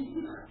Waltz,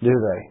 do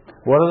they?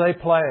 What do they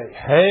play?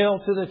 Hail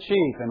to the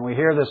Chief. And we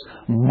hear this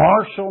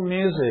martial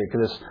music,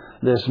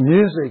 this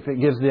music that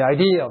gives the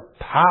idea of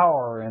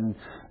power and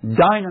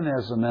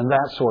dynamism and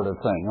that sort of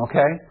thing.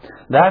 Okay?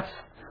 That's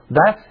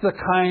the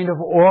kind of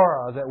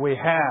aura that we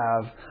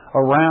have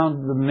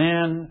around the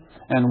men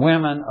and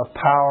women of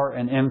power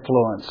and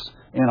influence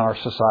in our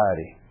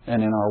society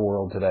and in our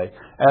world today,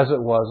 as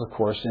it was, of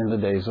course, in the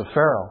days of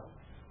Pharaoh.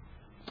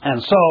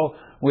 And so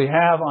we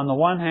have, on the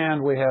one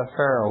hand, we have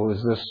Pharaoh, who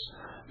is this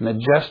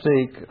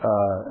majestic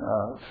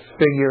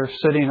figure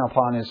sitting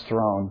upon his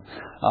throne,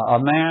 a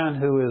man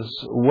who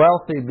is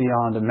wealthy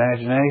beyond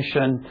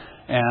imagination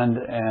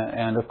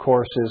and of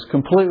course is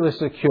completely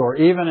secure,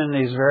 even in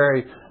these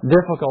very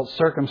difficult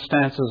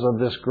circumstances of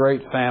this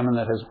great famine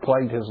that has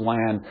plagued his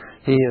land.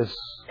 He is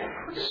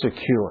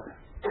secure.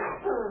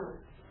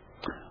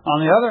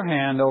 On the other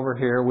hand, over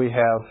here we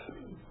have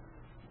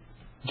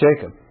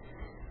Jacob.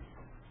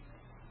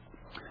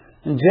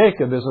 And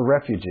Jacob is a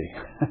refugee.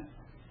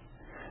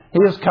 He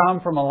has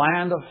come from a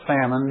land of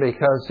famine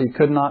because he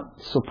could not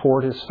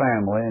support his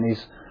family, and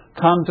he's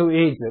come to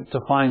Egypt to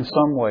find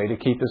some way to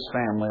keep his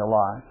family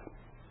alive.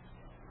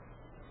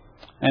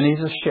 And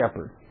he's a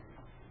shepherd.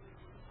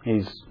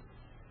 He's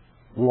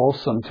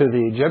loathsome to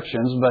the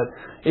Egyptians,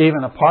 but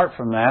even apart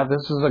from that,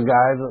 this is a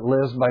guy that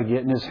lives by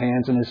getting his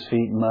hands and his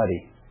feet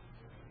muddy.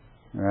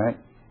 Right?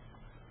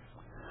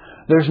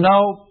 There's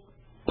no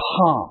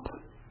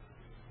pomp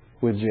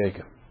with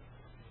Jacob.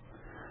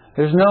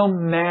 There's no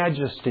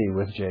majesty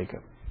with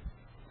Jacob.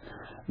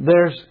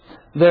 There's,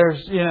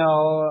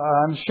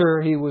 I'm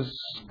sure he was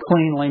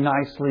cleanly,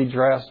 nicely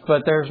dressed,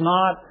 but there's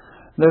not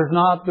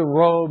the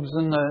robes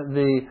and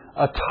the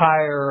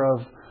attire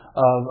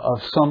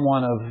of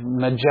someone of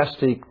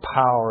majestic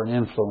power and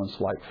influence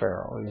like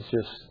Pharaoh. He's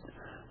just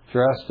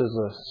dressed as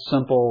a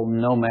simple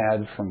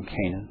nomad from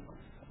Canaan.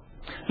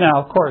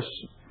 Now, of course,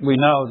 we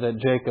know that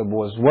Jacob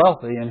was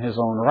wealthy in his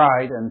own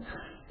right, and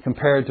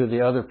compared to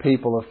the other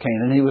people of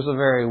Canaan, he was a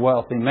very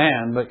wealthy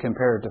man, but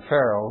compared to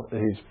Pharaoh,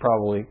 he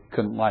probably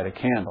couldn't light a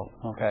candle.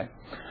 Okay.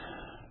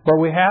 But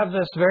we have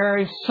this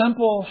very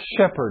simple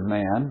shepherd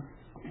man,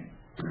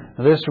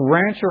 this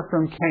rancher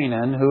from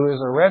Canaan who is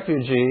a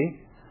refugee,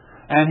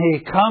 and he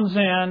comes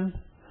in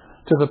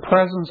to the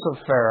presence of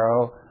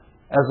Pharaoh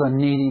as a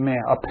needy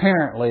man,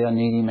 apparently a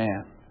needy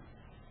man.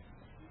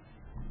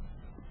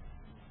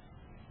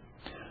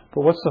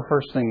 But what's the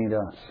first thing he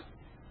does?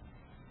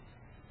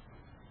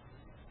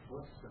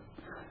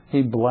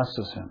 He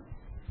blesses him.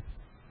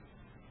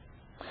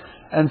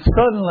 And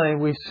suddenly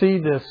we see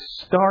this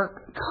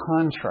stark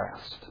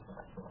contrast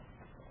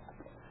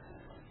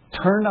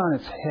turned on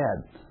its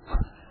head.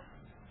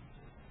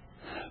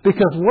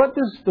 Because what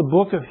does the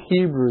book of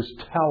Hebrews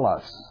tell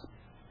us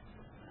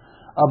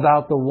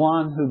about the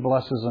one who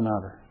blesses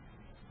another?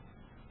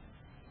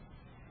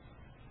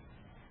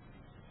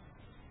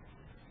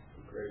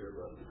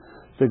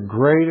 The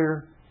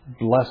greater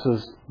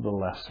blesses the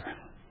lesser.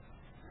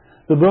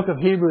 The book of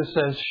Hebrews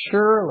says,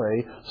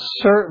 surely,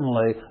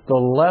 certainly, the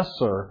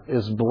lesser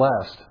is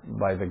blessed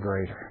by the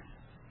greater.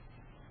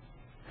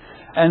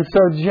 And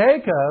so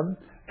Jacob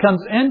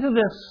comes into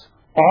this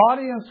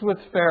audience with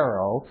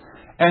Pharaoh,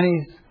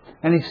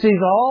 and he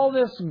sees all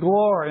this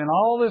glory and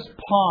all this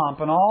pomp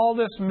and all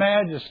this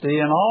majesty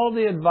and all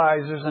the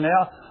advisors and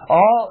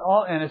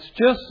and it's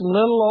just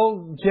little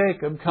old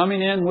Jacob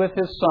coming in with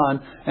his son,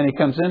 and he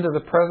comes into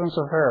the presence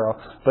of Pharaoh,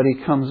 but he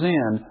comes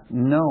in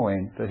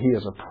knowing that he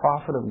is a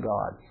prophet of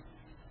God.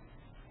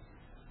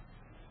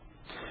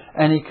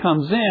 And he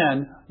comes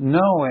in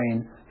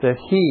knowing that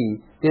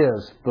he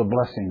is the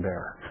blessing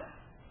bearer.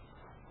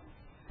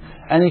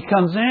 And he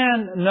comes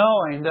in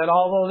knowing that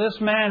although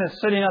this man is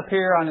sitting up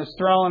here on his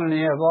throne and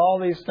he has all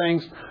these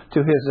things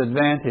to his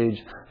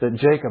advantage, that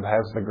Jacob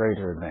has the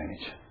greater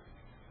advantage.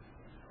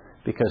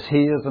 Because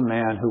he is a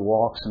man who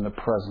walks in the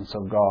presence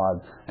of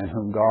God and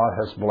whom God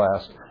has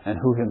blessed and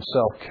who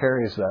himself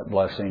carries that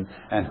blessing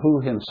and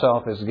who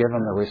himself is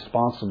given the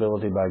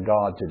responsibility by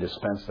God to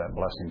dispense that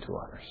blessing to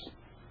others.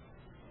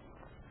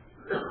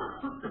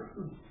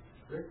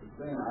 Rick,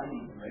 the thing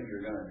maybe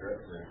you're going to address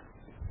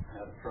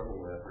have trouble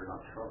with, or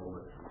not trouble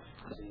with,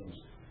 it seems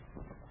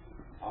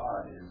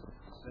odd, is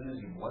as soon as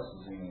he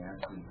blesses him, he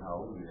asks him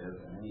how old he is,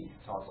 and then he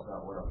talks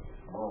about what a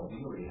moral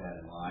deal he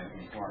had in life, and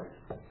it's like,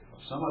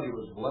 if somebody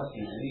was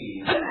blessing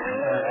me,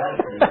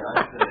 I'd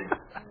say,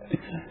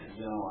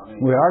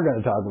 we are going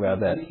to talk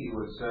about that. I think he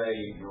would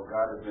say,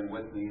 God has been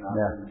with me, and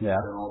I've been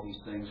doing all these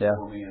things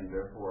for me, and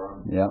therefore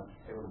I'm able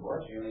to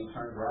bless you. And he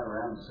turns right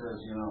around and says,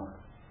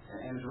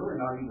 and it's really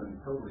not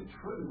even totally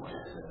true what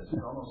it says.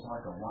 It's almost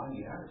like a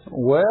whiny attitude.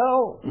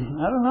 Well,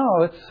 I don't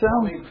know.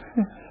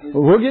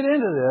 We'll get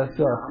into this.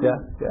 So,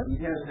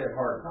 he has had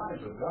hard times,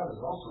 but God has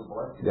also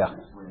blessed him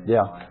immensely in his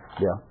life.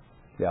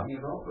 And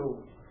he's also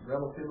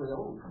relatively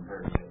old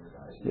compared to the other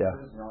guys. He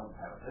doesn't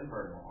have been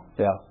very long.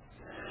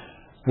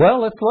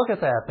 Well, let's look at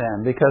that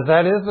then, because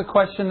that is the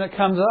question that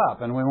comes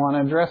up, and we want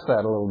to address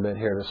that a little bit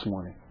here this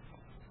morning.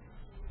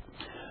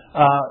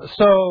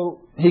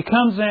 So he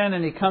comes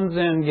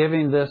in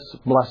giving this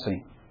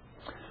blessing.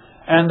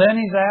 And then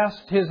he's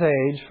asked his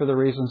age for the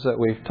reasons that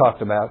we've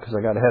talked about, because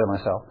I got ahead of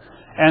myself.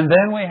 And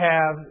then we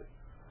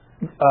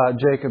have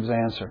Jacob's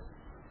answer.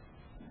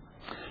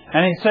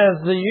 And he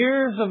says, the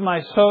years of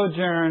my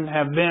sojourn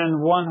have been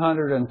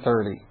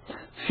 130.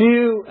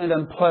 Few and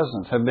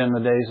unpleasant have been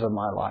the days of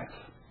my life.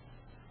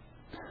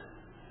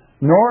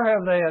 Nor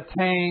have they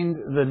attained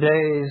the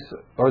days,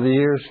 or the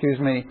years,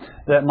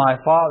 that my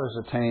fathers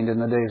attained in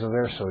the days of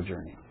their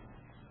sojourning.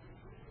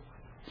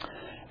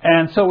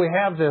 And so we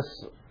have this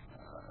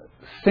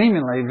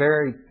seemingly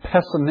very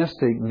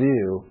pessimistic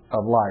view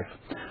of life.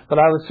 But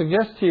I would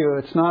suggest to you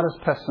it's not as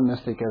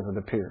pessimistic as it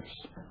appears.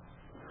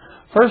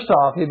 First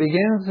off, he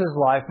begins his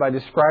life by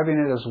describing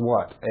it as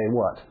what? A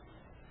what?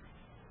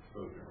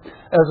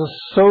 As a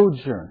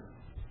sojourn.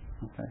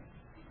 Okay.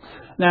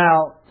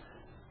 Now,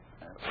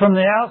 from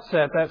the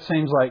outset, that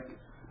seems like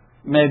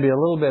maybe a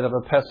little bit of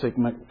a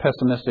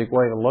pessimistic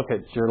way to look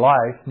at your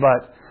life,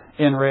 but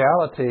in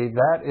reality,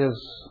 that is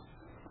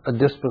a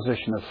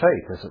disposition of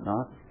faith, is it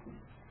not?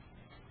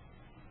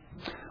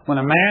 When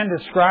a man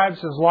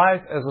describes his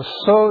life as a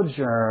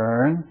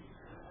sojourn,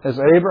 as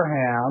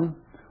Abraham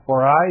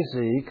or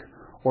Isaac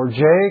or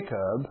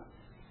Jacob,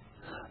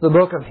 the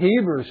book of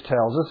Hebrews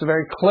tells us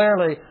very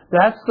clearly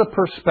that's the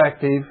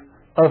perspective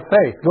of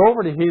faith. Go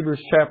over to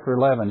Hebrews chapter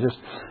 11, just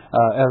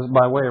as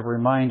by way of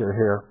reminder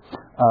here.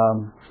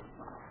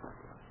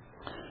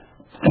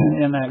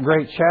 In that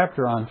great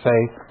chapter on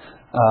faith,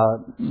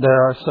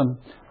 there are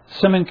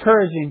some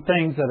encouraging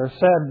things that are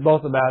said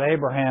both about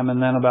Abraham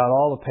and then about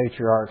all the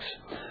patriarchs.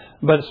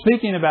 But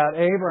speaking about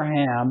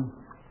Abraham,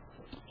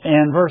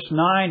 in verse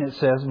 9 it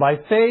says, by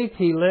faith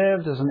he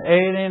lived as an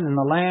alien in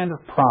the land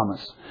of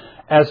promise,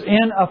 as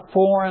in a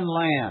foreign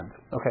land.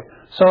 Okay,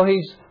 so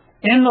he's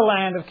in the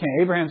land of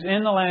Canaan. Abraham's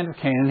in the land of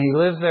Canaan. He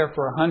lives there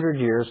for 100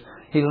 years.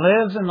 He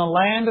lives in the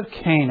land of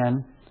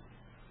Canaan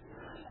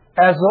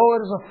as though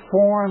it is a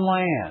foreign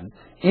land,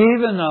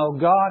 even though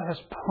God has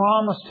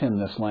promised him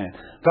this land.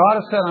 God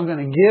has said, I'm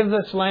going to give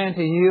this land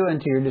to you and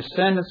to your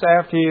descendants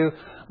after you.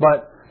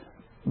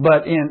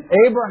 But in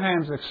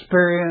Abraham's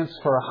experience,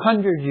 for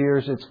 100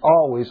 years, it's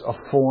always a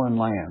foreign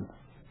land.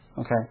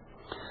 Okay?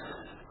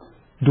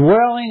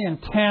 Dwelling in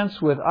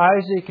tents with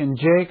Isaac and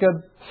Jacob,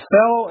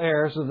 fellow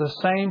heirs of the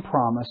same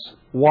promise.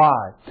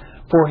 Why?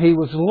 For he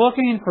was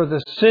looking for the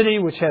city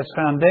which has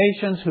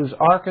foundations, whose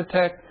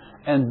architect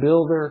and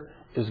builder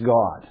is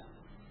God.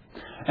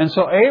 And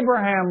so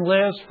Abraham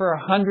lives for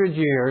 100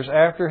 years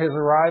after his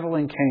arrival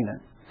in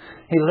Canaan.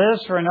 He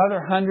lives for another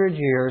 100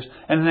 years,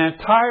 and the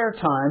entire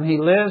time he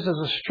lives as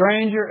a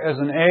stranger, as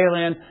an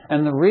alien,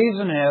 and the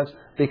reason is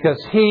because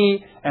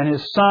he and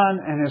his son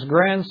and his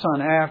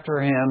grandson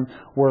after him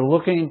were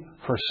looking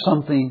for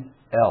something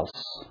else.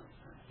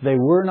 They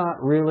were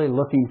not really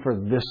looking for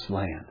this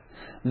land.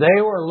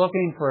 They were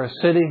looking for a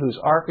city whose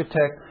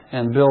architect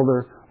and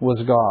builder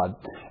was God.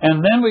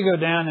 And then we go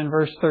down in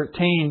verse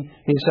 13.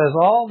 He says,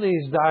 all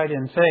these died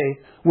in faith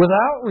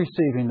without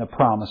receiving the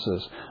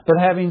promises, but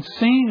having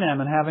seen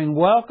them and having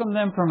welcomed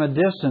them from a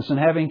distance and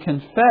having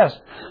confessed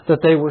that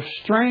they were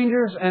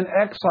strangers and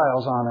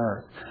exiles on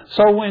earth.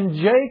 So when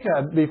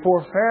Jacob,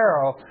 before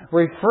Pharaoh,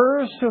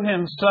 refers to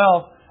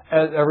himself,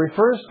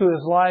 refers to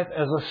his life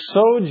as a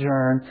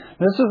sojourn,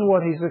 this is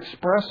what he's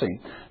expressing.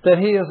 That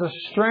he is a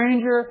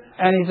stranger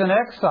and he's an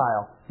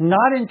exile.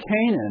 Not in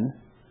Canaan,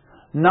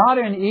 not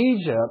in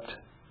Egypt,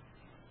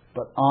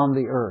 but on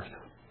the earth.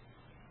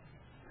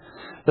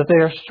 That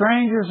they are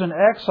strangers and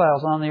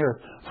exiles on the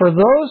earth. For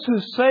those who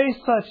say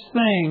such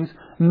things,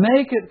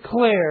 make it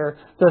clear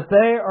that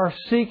they are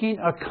seeking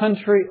a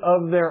country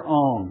of their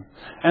own.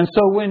 And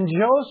so when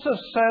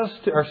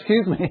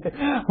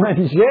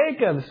when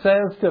Jacob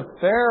says to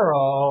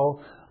Pharaoh,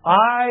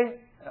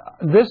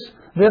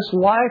 this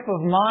life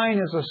of mine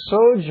is a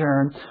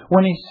sojourn.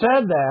 When he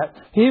said that,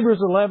 Hebrews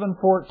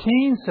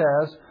 11:14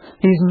 says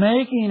he's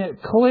making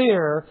it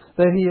clear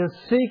that he is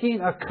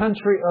seeking a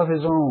country of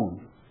his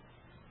own.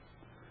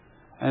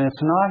 And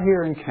it's not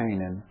here in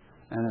Canaan,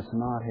 and it's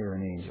not here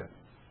in Egypt.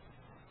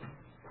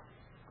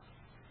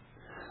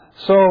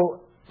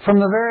 So, from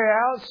the very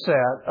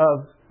outset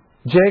of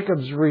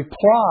Jacob's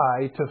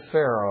reply to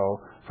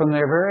Pharaoh, from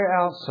their very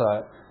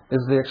outset,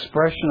 is the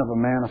expression of a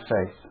man of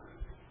faith.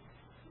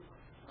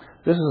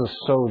 This is a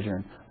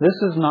sojourn.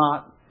 This is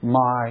not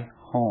my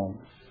home.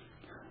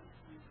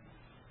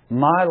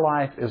 My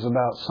life is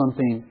about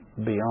something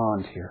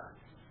beyond here.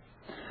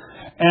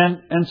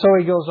 And so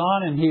he goes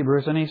on in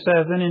Hebrews and he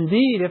says, and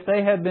indeed, if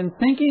they had been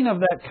thinking of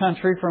that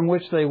country from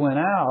which they went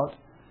out,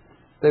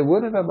 they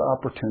would have had the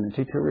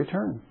opportunity to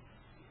return.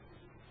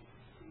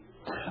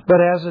 But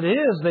as it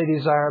is, they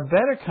desire a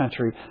better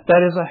country,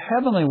 that is a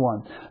heavenly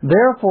one.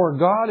 Therefore,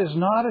 God is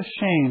not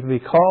ashamed to be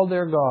called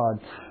their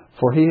God,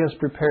 for He has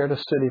prepared a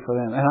city for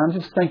them. And I'm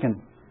just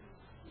thinking,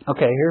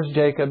 okay, here's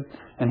Jacob,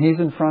 and he's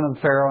in front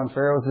of Pharaoh, and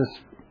Pharaoh's this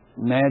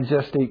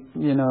majestic,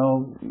 you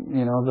know,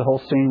 the whole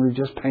scene we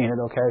just painted,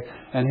 okay?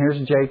 And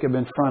here's Jacob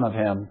in front of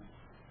him,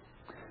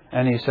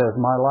 and he says,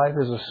 my life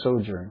is a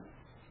sojourn.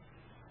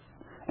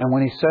 And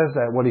when he says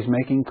that, what he's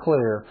making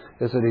clear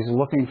is that he's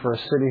looking for a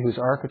city whose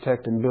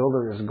architect and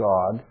builder is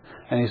God,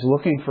 and he's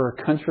looking for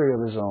a country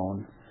of his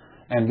own.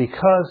 And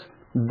because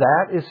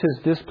that is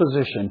his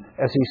disposition,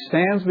 as he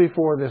stands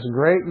before this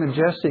great,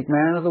 majestic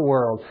man of the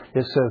world,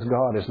 it says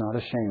God is not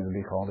ashamed to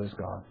be called his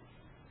God.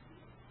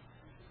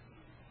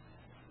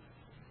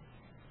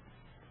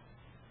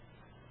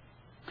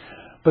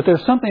 But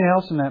there's something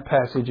else in that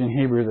passage in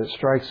Hebrew that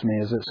strikes me,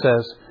 as it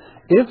says,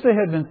 if they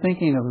had been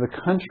thinking of the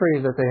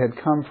country that they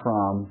had come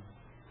from,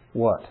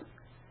 what?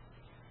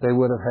 They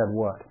would have had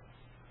what?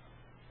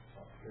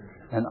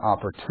 An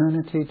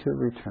opportunity to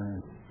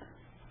return.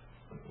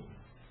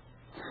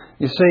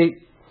 You see,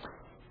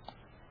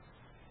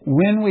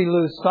 when we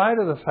lose sight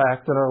of the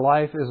fact that our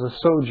life is a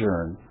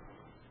sojourn,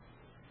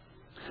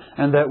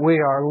 and that we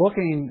are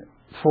looking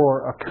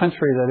for a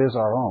country that is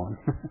our own,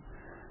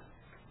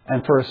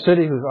 and for a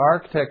city whose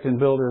architect and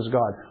builder is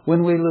God,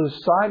 when we lose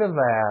sight of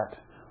that,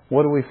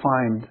 what do we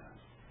find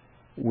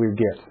we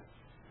get?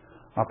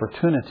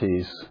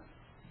 Opportunities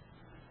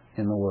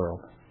in the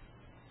world.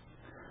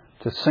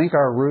 To sink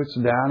our roots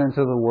down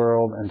into the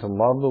world and to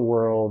love the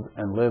world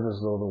and live as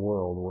though the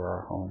world were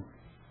our home.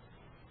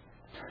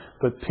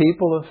 But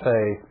people of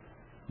faith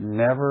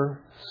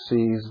never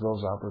seize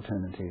those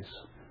opportunities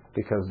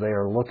because they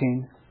are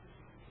looking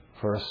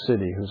for a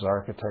city whose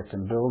architect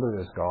and builder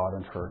is God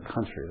and for a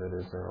country that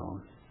is their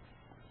own.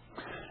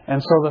 And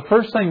so the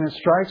first thing that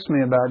strikes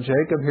me about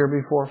Jacob here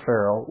before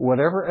Pharaoh,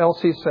 whatever else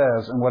he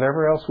says and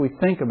whatever else we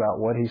think about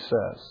what he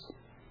says,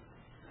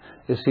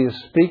 is he is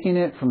speaking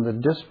it from the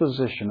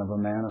disposition of a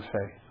man of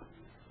faith.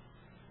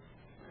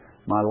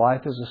 My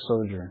life is a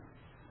sojourn,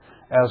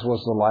 as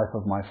was the life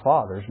of my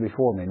fathers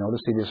before me.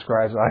 Notice he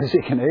describes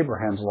Isaac and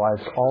Abraham's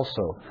lives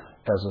also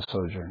as a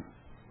sojourn.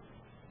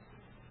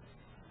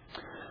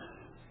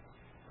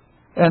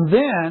 And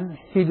then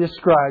he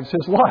describes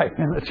his life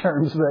in the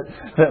terms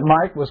that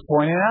Mike was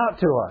pointing out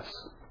to us.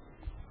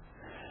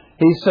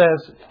 He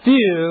says,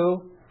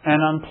 few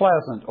and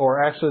unpleasant,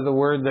 or actually the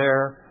word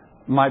there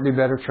might be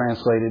better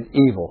translated,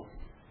 evil.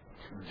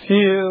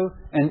 Few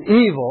and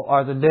evil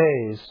are the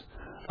days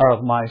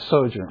of my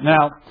sojourn.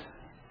 Now,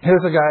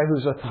 here's a guy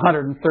who's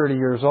 130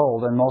 years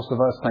old, and most of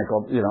us think,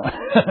 well,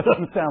 it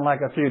doesn't sound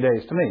like a few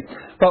days to me.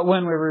 But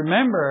when we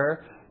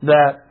remember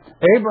that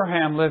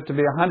Abraham lived to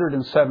be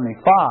 175,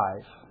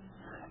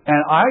 And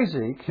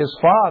Isaac, his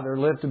father,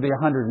 lived to be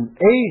 180.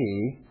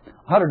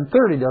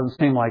 130 doesn't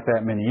seem like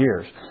that many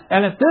years.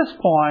 And at this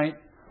point,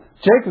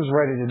 Jacob's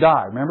ready to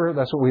die. Remember,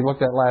 that's what we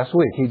looked at last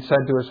week. He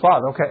said to his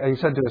father, okay, he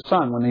said to his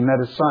son when he met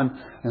his son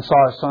and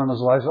saw his son was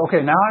alive,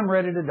 okay, now I'm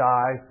ready to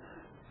die.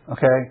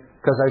 Okay,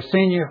 because I've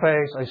seen your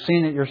face, I've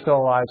seen that you're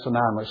still alive, so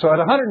now I'm ready. So at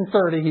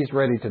 130, he's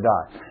ready to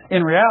die.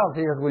 In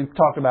reality, as we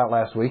talked about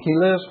last week, he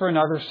lives for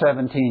another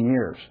 17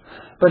 years.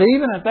 But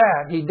even at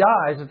that, he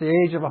dies at the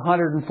age of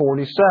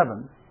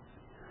 147.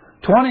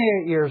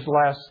 28 years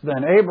less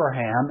than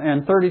Abraham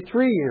and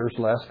 33 years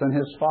less than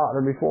his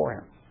father before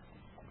him.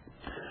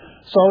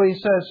 So he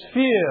says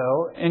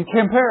few. In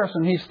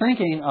comparison, he's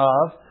thinking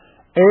of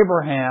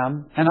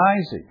Abraham and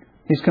Isaac.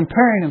 He's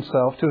comparing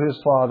himself to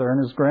his father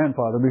and his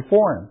grandfather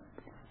before him.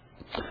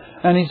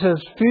 And he says,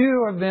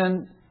 few have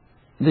been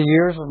the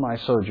years of my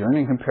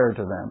sojourning compared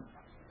to them.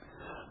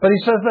 But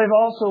he says they've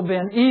also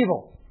been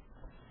evil.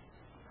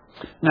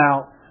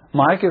 Now,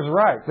 Mike is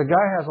right. The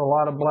guy has a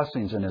lot of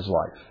blessings in his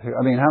life.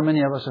 I mean, how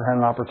many of us have had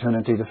an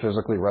opportunity to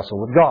physically wrestle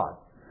with God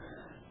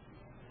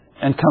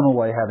and come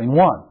away having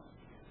won?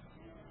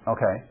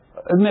 Okay.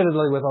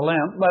 Admittedly with a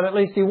limp, but at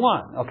least he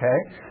won. Okay.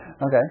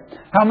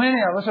 How many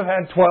of us have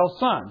had 12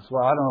 sons?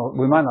 Well, I don't know.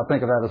 We might not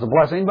think of that as a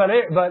blessing, but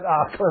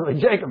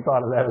clearly Jacob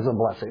thought of that as a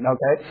blessing.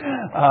 Okay.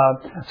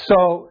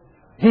 So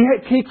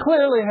he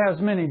clearly has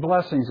many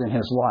blessings in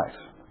his life.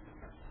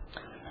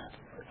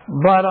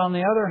 But on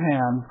the other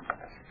hand,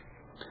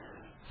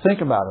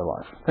 think about his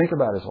life. Think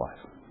about his life.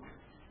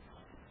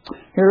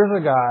 Here's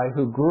a guy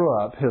who grew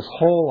up his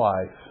whole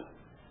life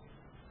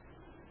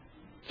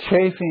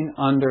chafing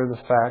under the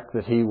fact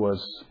that he was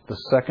the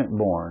second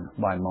born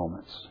by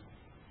moments,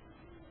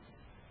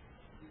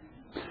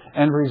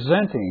 and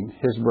resenting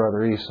his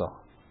brother Esau.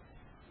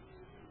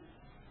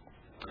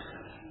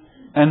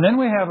 And then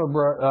we have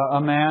a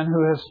man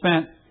who has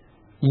spent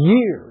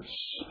years,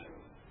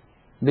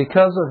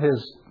 because of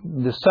his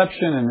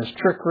deception and his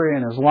trickery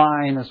and his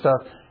lying and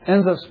stuff,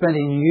 ends up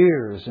spending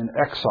years in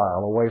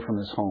exile away from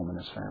his home and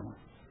his family.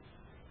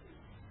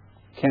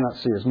 Cannot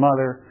see his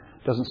mother,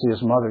 doesn't see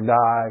his mother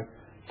die,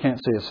 can't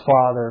see his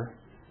father,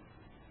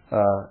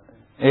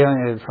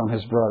 alienated from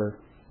his brother.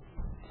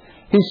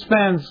 He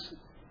spends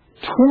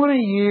 20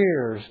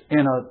 years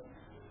in a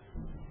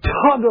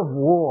tug of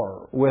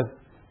war with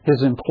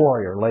his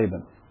employer,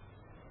 Laban,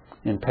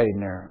 in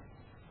Padan Aram.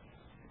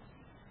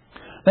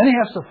 Then he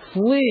has to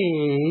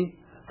flee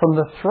from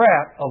the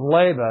threat of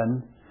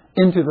Laban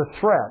into the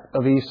threat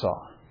of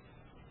Esau.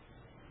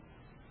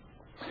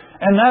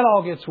 And that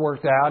all gets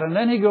worked out. And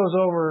then he goes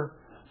over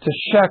to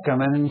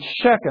Shechem. And in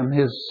Shechem,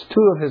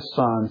 two of his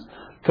sons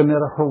commit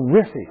a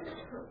horrific,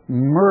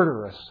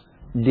 murderous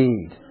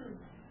deed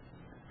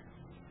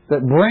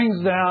that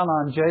brings down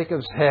on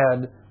Jacob's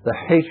head the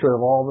hatred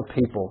of all the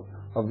people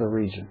of the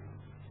region.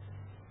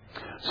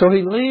 So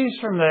he leaves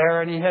from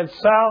there and he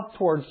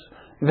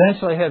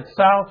eventually heads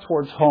south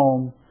towards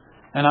home.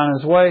 And on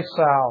his way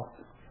south,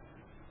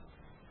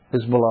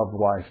 his beloved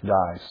wife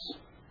dies,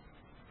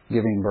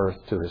 giving birth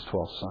to his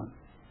 12th son.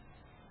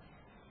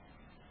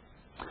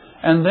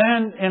 And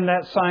then in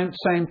that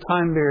same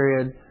time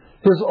period,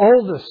 his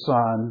oldest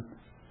son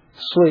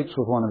sleeps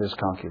with one of his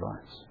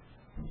concubines.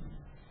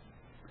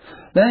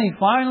 Then he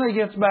finally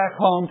gets back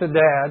home to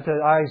Dad,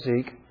 to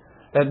Isaac,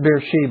 at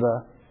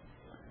Beersheba,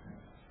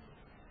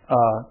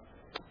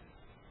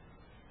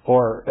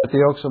 or at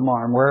the Oaks of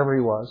Marm, wherever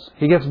he was.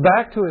 He gets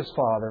back to his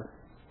father,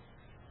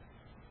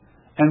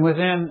 and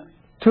within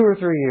 2 or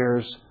 3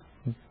 years,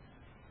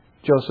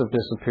 Joseph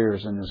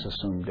disappears and is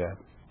assumed dead.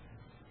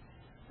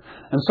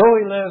 And so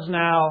he lives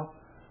now.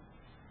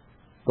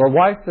 The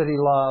wife that he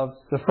loved,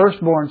 the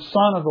firstborn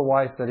son of the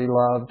wife that he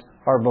loved,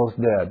 are both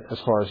dead, as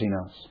far as he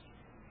knows.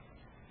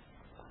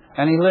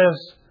 And he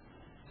lives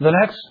the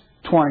next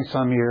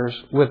 20-some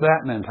years with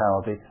that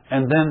mentality.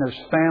 And then there's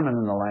famine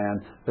in the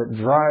land that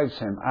drives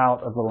him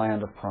out of the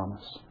land of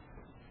promise.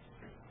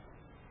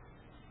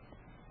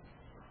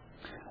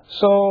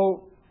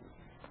 So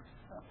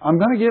I'm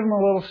going to give him a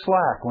little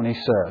slack when he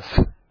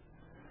says,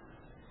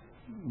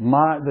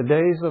 the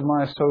days of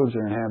my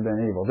sojourn have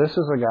been evil. This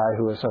is a guy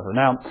who has suffered.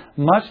 Now,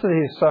 much that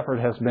he has suffered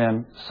has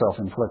been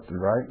self-inflicted,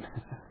 right?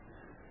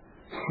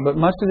 But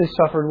much that he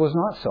suffered was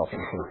not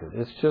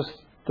self-inflicted. It's just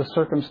the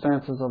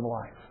circumstances of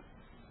life.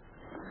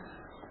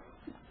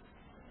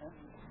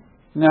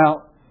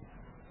 Now,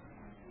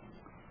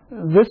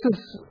 this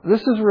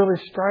is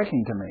really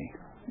striking to me,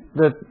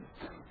 that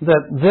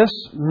this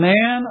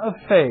man of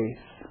faith,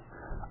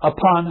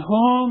 upon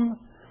whom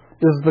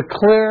is the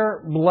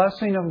clear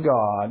blessing of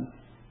God,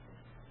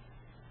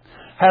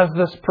 has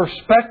this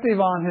perspective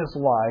on his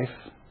life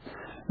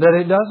that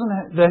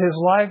his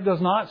life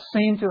does not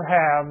seem to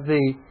have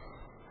the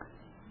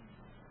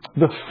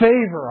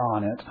favor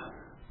on it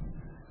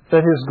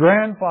that his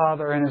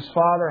grandfather and his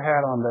father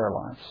had on their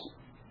lives,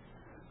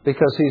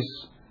 because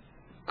he's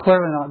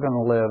clearly not going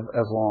to live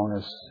as long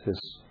as his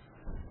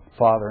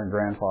father and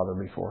grandfather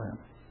before him,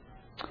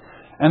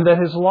 and that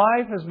his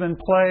life has been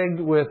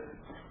plagued with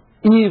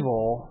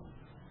evil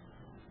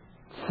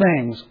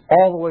things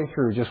all the way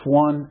through, just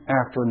one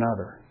after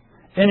another.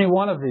 Any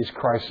one of these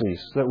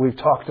crises that we've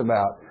talked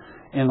about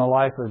in the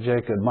life of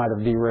Jacob might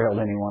have derailed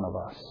any one of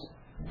us.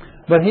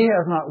 But he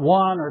has not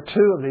one or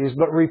two of these,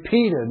 but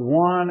repeated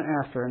one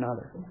after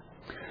another.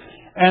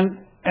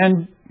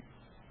 And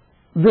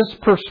this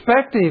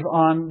perspective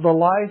on the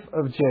life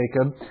of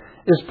Jacob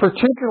is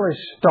particularly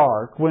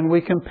stark when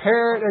we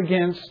compare it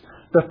against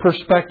the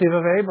perspective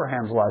of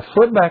Abraham's life.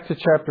 Flip back to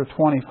chapter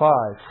 25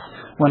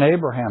 when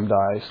Abraham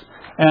dies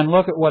and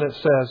look at what it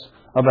says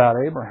about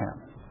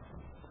Abraham.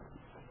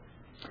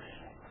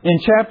 In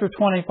chapter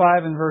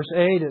 25 and verse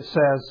 8 it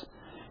says,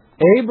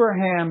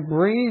 Abraham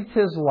breathed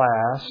his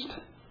last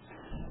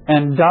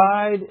and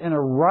died in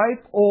a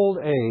ripe old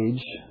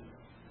age,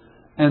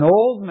 an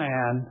old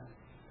man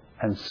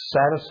and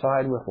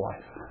satisfied with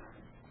life.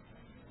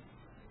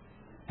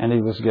 And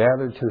he was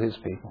gathered to his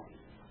people.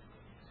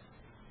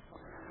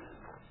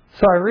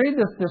 So I read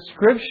this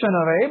description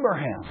of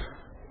Abraham,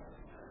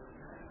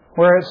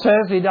 where it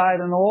says he died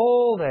in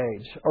old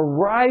age, a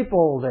ripe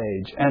old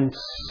age, and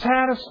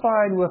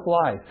satisfied with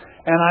life.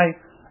 And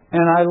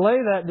I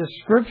lay that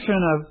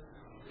description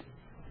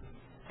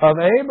of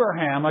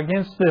Abraham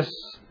against this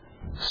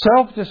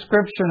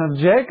self-description of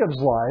Jacob's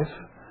life.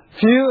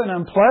 Few and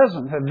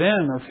unpleasant have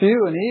been, or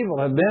few and evil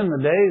have been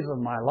the days of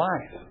my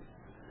life.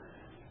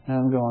 And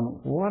I'm going,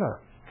 what a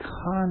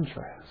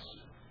contrast.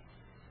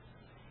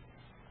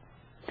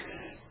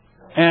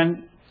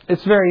 And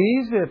it's very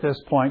easy at this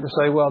point to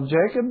say, well,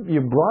 Jacob,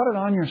 you brought it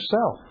on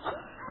yourself.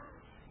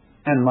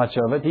 And much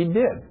of it he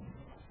did.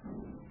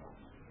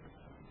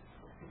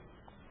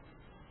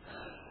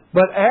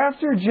 But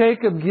after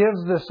Jacob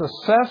gives this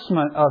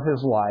assessment of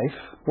his life,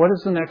 what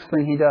is the next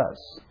thing he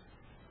does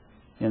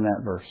in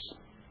that verse?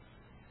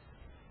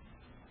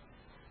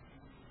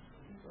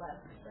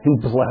 He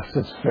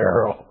blesses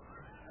Pharaoh.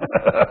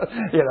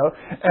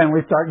 And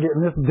we start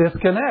getting this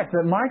disconnect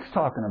that Mike's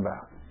talking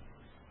about.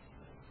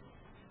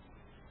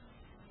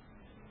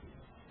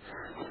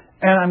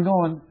 And I'm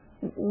going,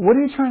 what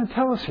are you trying to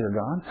tell us here,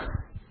 God?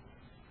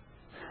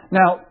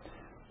 Now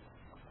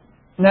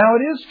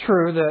it is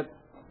true that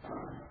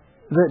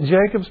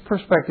Jacob's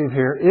perspective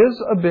here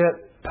is a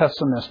bit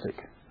pessimistic.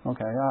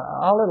 Okay,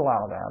 I'll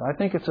allow that. I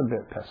think it's a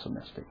bit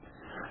pessimistic.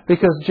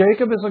 Because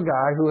Jacob is a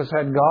guy who has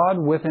had God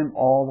with him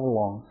all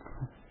along.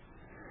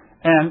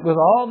 And with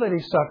all that he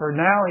suffered,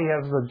 now he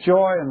has the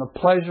joy and the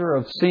pleasure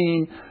of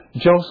seeing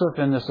Joseph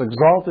in this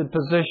exalted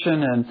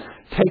position and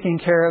taking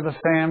care of the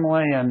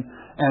family. And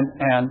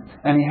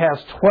he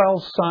has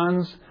 12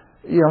 sons.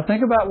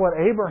 Think about what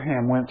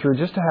Abraham went through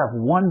just to have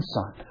one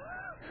son.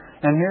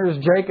 And here's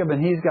Jacob,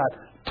 and he's got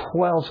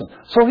 12 sons.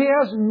 So he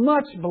has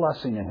much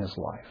blessing in his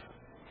life.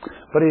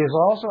 But he has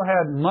also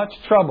had much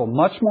trouble,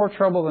 much more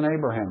trouble than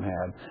Abraham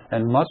had,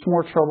 and much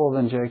more trouble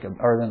than Jacob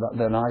or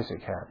than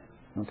Isaac had.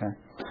 Okay,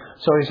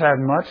 so he's had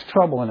much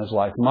trouble in his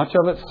life. Much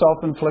of it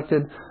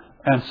self-inflicted,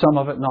 and some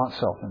of it not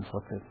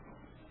self-inflicted.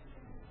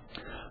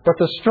 But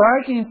the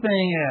striking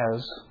thing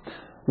is,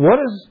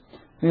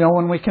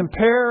 when we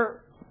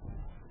compare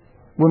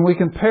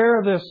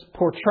this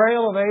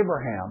portrayal of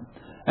Abraham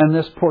and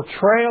this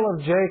portrayal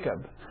of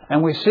Jacob,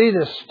 and we see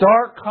this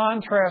stark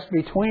contrast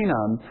between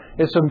them,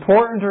 it's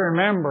important to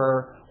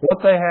remember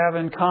what they have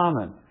in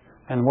common.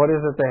 And what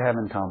is it they have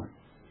in common?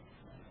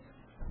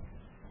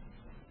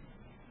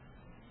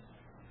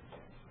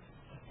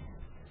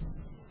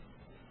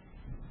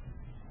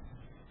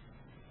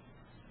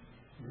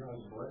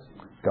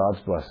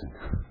 God's blessing.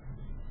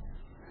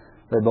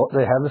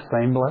 They have the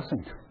same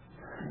blessing.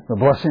 The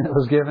blessing that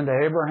was given to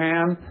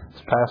Abraham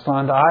is passed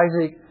on to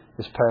Isaac,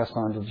 is passed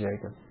on to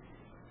Jacob.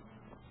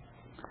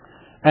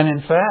 And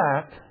in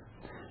fact,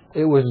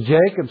 it was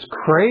Jacob's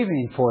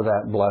craving for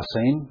that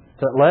blessing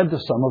that led to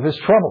some of his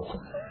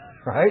trouble.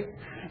 Right?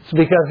 It's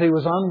because he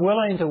was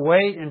unwilling to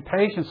wait in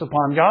patience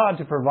upon God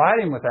to provide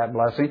him with that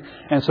blessing.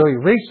 And so he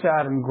reached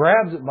out and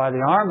tried to grab it by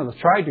the arm of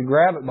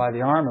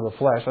the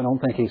flesh. I don't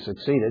think he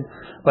succeeded.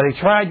 But he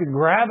tried to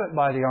grab it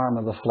by the arm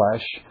of the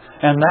flesh.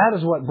 And that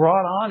is what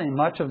brought on him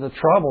much of the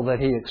trouble that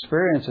he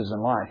experiences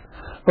in life.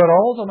 But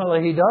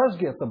ultimately, he does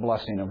get the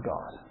blessing of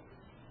God.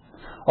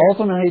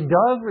 Ultimately, he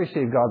does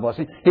receive God's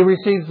blessing. He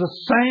receives the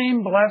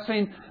same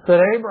blessing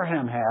that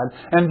Abraham had.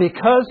 And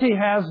because he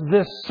has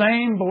this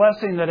same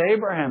blessing that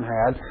Abraham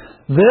had,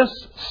 this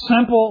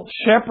simple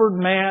shepherd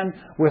man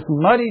with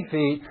muddy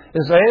feet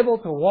is able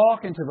to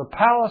walk into the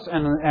palace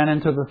and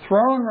into the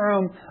throne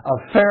room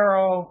of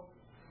Pharaoh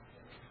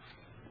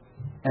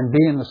and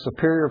be in the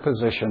superior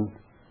position,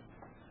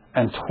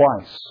 and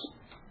twice,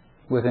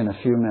 within a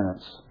few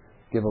minutes,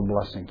 give a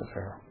blessing to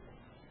Pharaoh.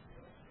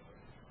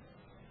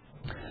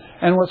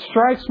 And what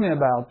strikes me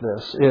about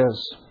this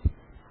is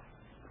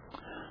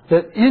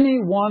that any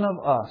one of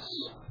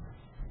us,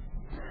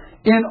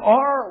 in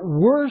our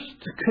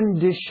worst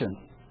condition,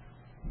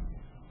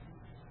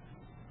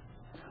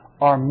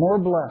 are more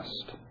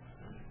blessed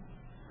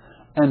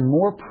and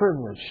more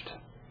privileged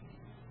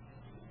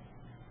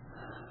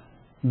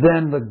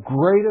than the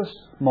greatest,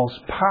 most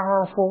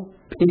powerful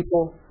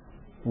people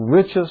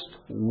richest,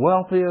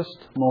 wealthiest,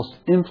 most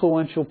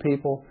influential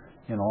people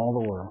in all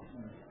the world.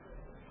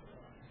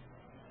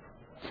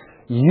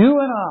 You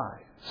and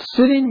I,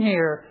 sitting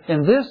here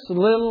in this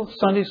little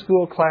Sunday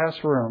school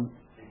classroom,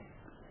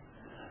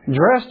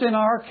 dressed in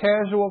our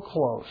casual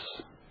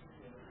clothes,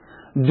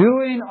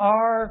 doing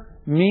our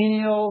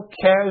menial,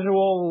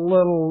 casual,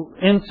 little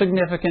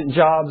insignificant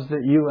jobs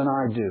that you and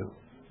I do,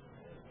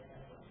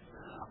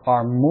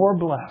 are more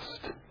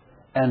blessed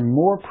and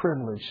more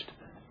privileged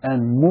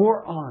and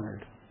more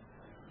honored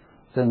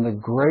than the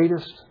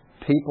greatest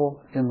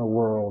people in the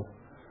world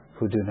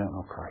who do not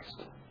know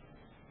Christ.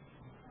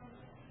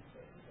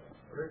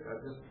 Rick, I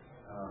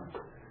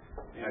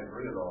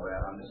agree with all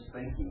that. I'm just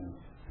thinking,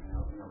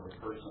 the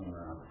person,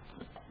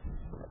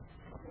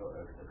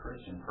 a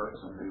Christian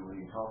person who, when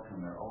you talk to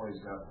them, they're always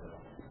got the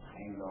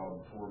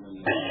hang-dog, poor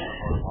me,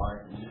 hard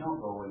life, and you don't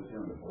go away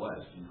feeling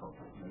blessed. You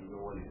go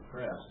away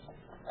depressed.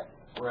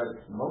 Whereas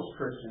most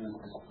Christians,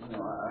 I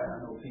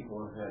know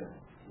people have had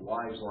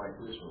lives like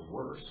this or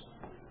worse.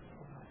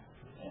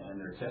 And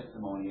their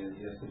testimony is,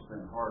 yes, it's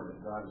been hard,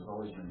 but God has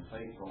always been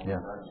faithful, and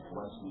God has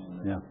blessed me.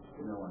 And,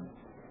 and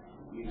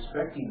you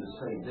expect Him to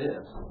say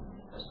this,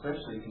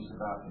 especially if He's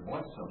about to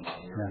bless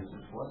somebody or He's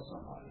just blessed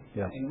somebody.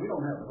 And we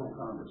don't have the whole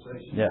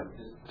conversation.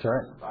 It's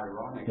just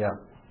ironic. It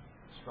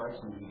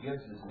strikes me. He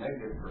gives this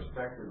negative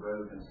perspective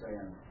rather than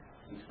saying,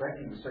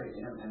 expecting to say to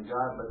Him,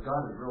 but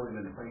God has really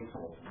been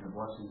faithful, and the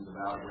blessings have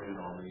outweighed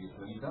all these,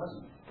 but He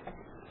doesn't.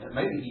 And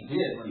maybe He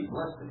did when He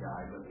blessed the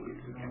guy, but we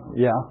don't know.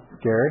 Yeah,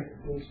 Gary?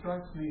 It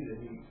strikes me that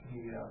he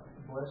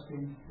blessed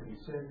him, that he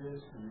said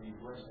this, and then he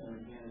blessed him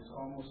again. It's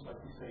almost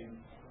like he's saying,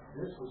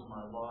 this was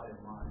my lot in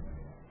life.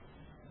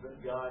 But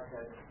God,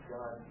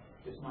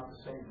 it's not the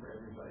same for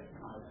everybody.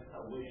 I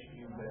wish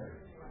you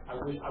better. I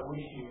wish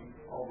you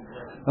all the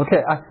blessings.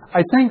 Okay,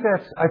 I think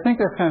that's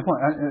kind of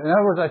point. In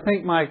other words, I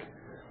think, Mike,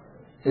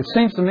 it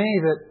seems to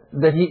me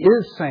that he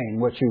is saying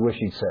what you wish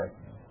he'd said.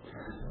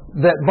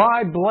 That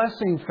by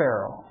blessing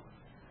Pharaoh,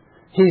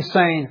 he's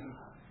saying,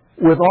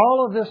 with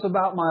all of this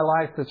about my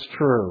life that's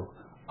true,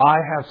 I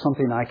have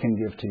something I can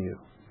give to you.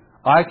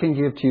 I can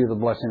give to you the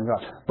blessing of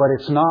God. But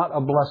it's not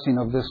a blessing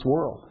of this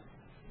world.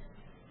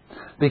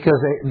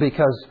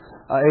 Because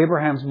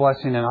Abraham's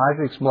blessing and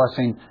Isaac's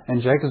blessing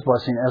and Jacob's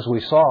blessing, as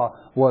we saw,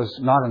 was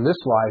not in this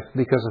life,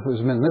 because if it was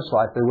in this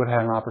life, they would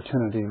have had an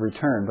opportunity to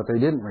return, but they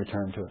didn't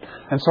return to it.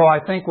 And so I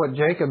think what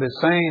Jacob is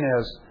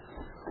saying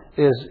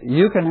is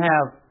you can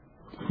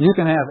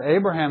have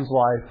Abraham's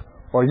life,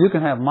 or you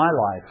can have my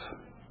life,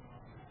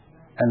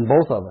 and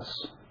both of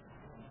us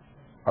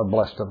are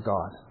blessed of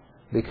God,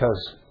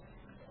 because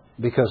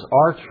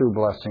our true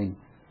blessing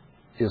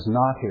is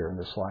not here in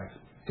this life;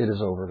 it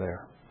is over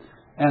there.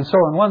 And so,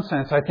 in one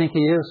sense, I think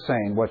he is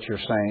saying what you're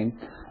saying,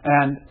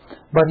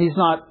 but he's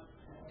not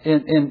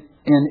in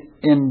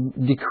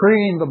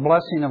decreeing the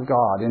blessing of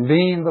God, in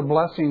being the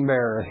blessing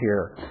bearer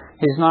here.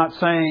 He's not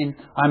saying,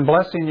 I'm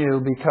blessing you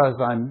because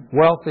I'm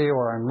wealthy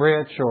or I'm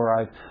rich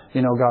or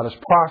God has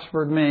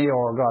prospered me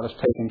or God has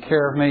taken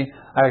care of me.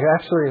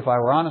 Actually, if I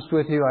were honest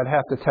with you, I'd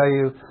have to tell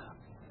you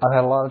I've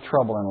had a lot of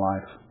trouble in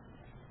life.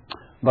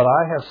 But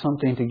I have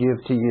something to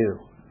give to you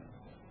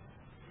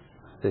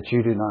that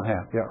you do not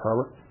have. Yeah,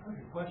 Robert? I have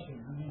a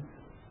question.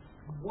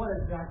 What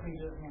exactly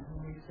does when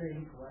we say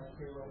He blessed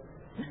Pharaoh?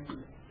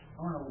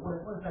 I don't know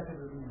what exactly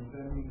does it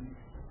mean.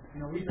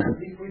 But we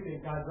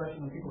think God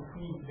blessing when people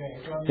sneeze today.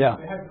 So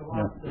it has a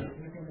lot to do.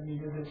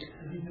 Is it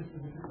just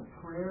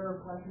a prayer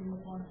blessing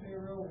upon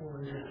Pharaoh, or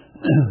does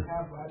it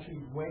have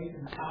actually weight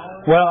and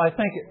power? Well, I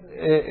think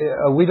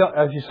we don't,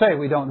 as you say,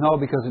 we don't know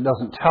because it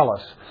doesn't tell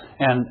us.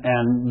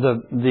 And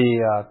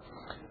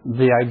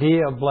the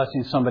idea of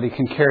blessing somebody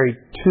can carry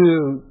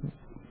two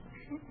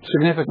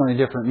significantly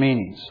different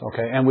meanings.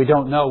 Okay, and we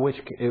don't know which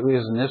it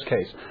is in this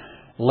case.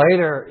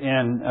 Later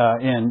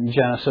in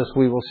Genesis,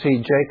 we will see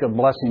Jacob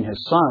blessing his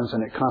sons,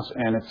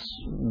 and it's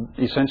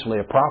essentially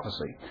a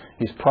prophecy.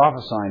 He's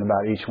prophesying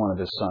about each one of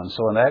his sons.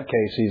 So in that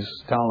case, he's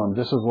telling them,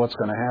 this is what's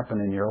going to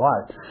happen in your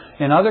life.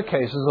 In other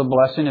cases, a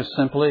blessing is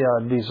simply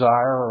a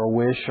desire or a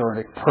wish or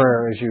a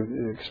prayer, as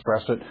you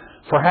expressed it,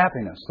 for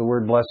happiness. The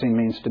word blessing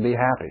means to be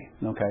happy.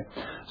 Okay,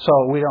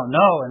 so we don't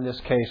know in this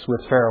case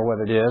with Pharaoh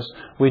what it is.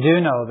 We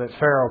do know that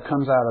Pharaoh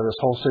comes out of this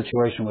whole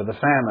situation with the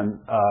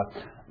famine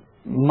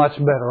much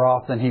better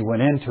off than he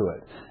went into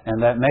it.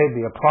 And that may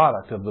be a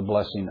product of the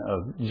blessing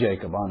of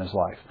Jacob on his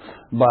life.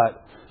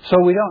 But so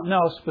we don't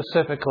know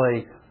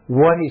specifically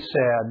what he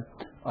said.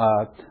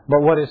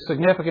 But what is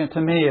significant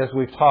to me is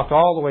we've talked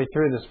all the way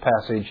through this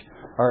passage,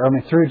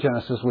 through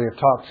Genesis, we have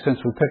talked, since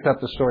we picked up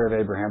the story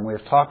of Abraham, we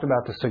have talked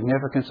about the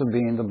significance of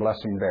being the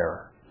blessing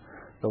bearer,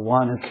 the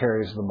one who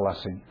carries the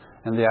blessing.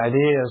 And the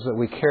idea is that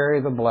we carry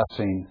the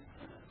blessing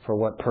for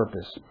what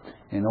purpose?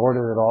 In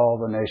order that all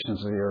the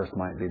nations of the earth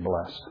might be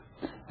blessed.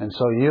 And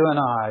so you and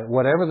I,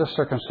 whatever the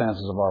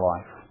circumstances of our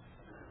life,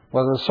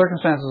 whether the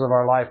circumstances of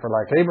our life are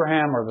like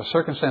Abraham or the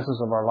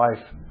circumstances of our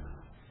life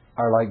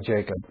are like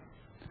Jacob,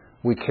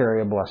 we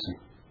carry a blessing.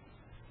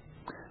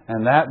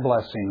 And that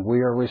blessing we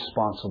are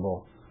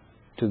responsible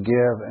to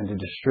give and to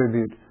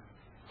distribute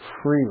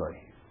freely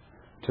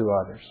to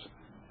others.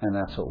 And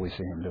that's what we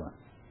see him doing.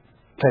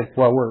 Okay,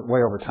 well, we're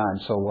way over time,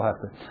 so we'll have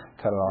to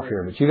cut it off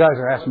here. But you guys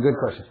are asking good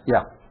questions.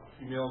 Yeah.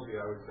 Humility,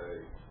 I would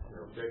say,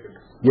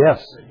 Jacob's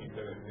Yes. thinking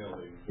that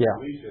humility. Yeah.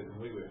 We should, and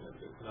we witness.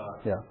 It's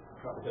not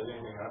because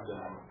anything I've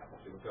done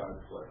is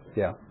God's blessing.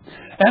 Yeah.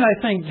 And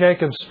I think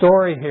Jacob's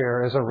story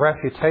here is a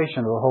refutation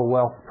of the whole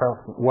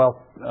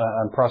wealth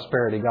and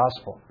prosperity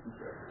gospel.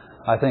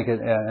 I think it's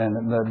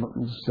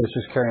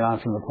just carrying on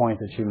from the point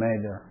that you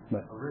made there.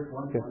 But Rick,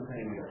 one thing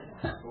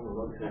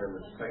overlooked there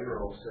was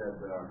Pharaoh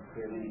said,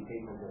 "Get any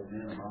capable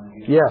men among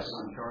you." Yes.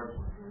 In charge.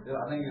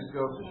 I think this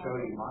goes to show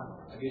you,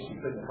 I guess you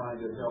couldn't find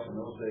good help in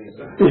those days.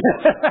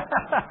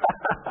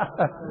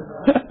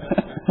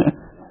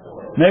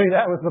 Maybe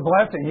that was the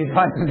blessing. You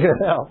find some good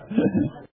help.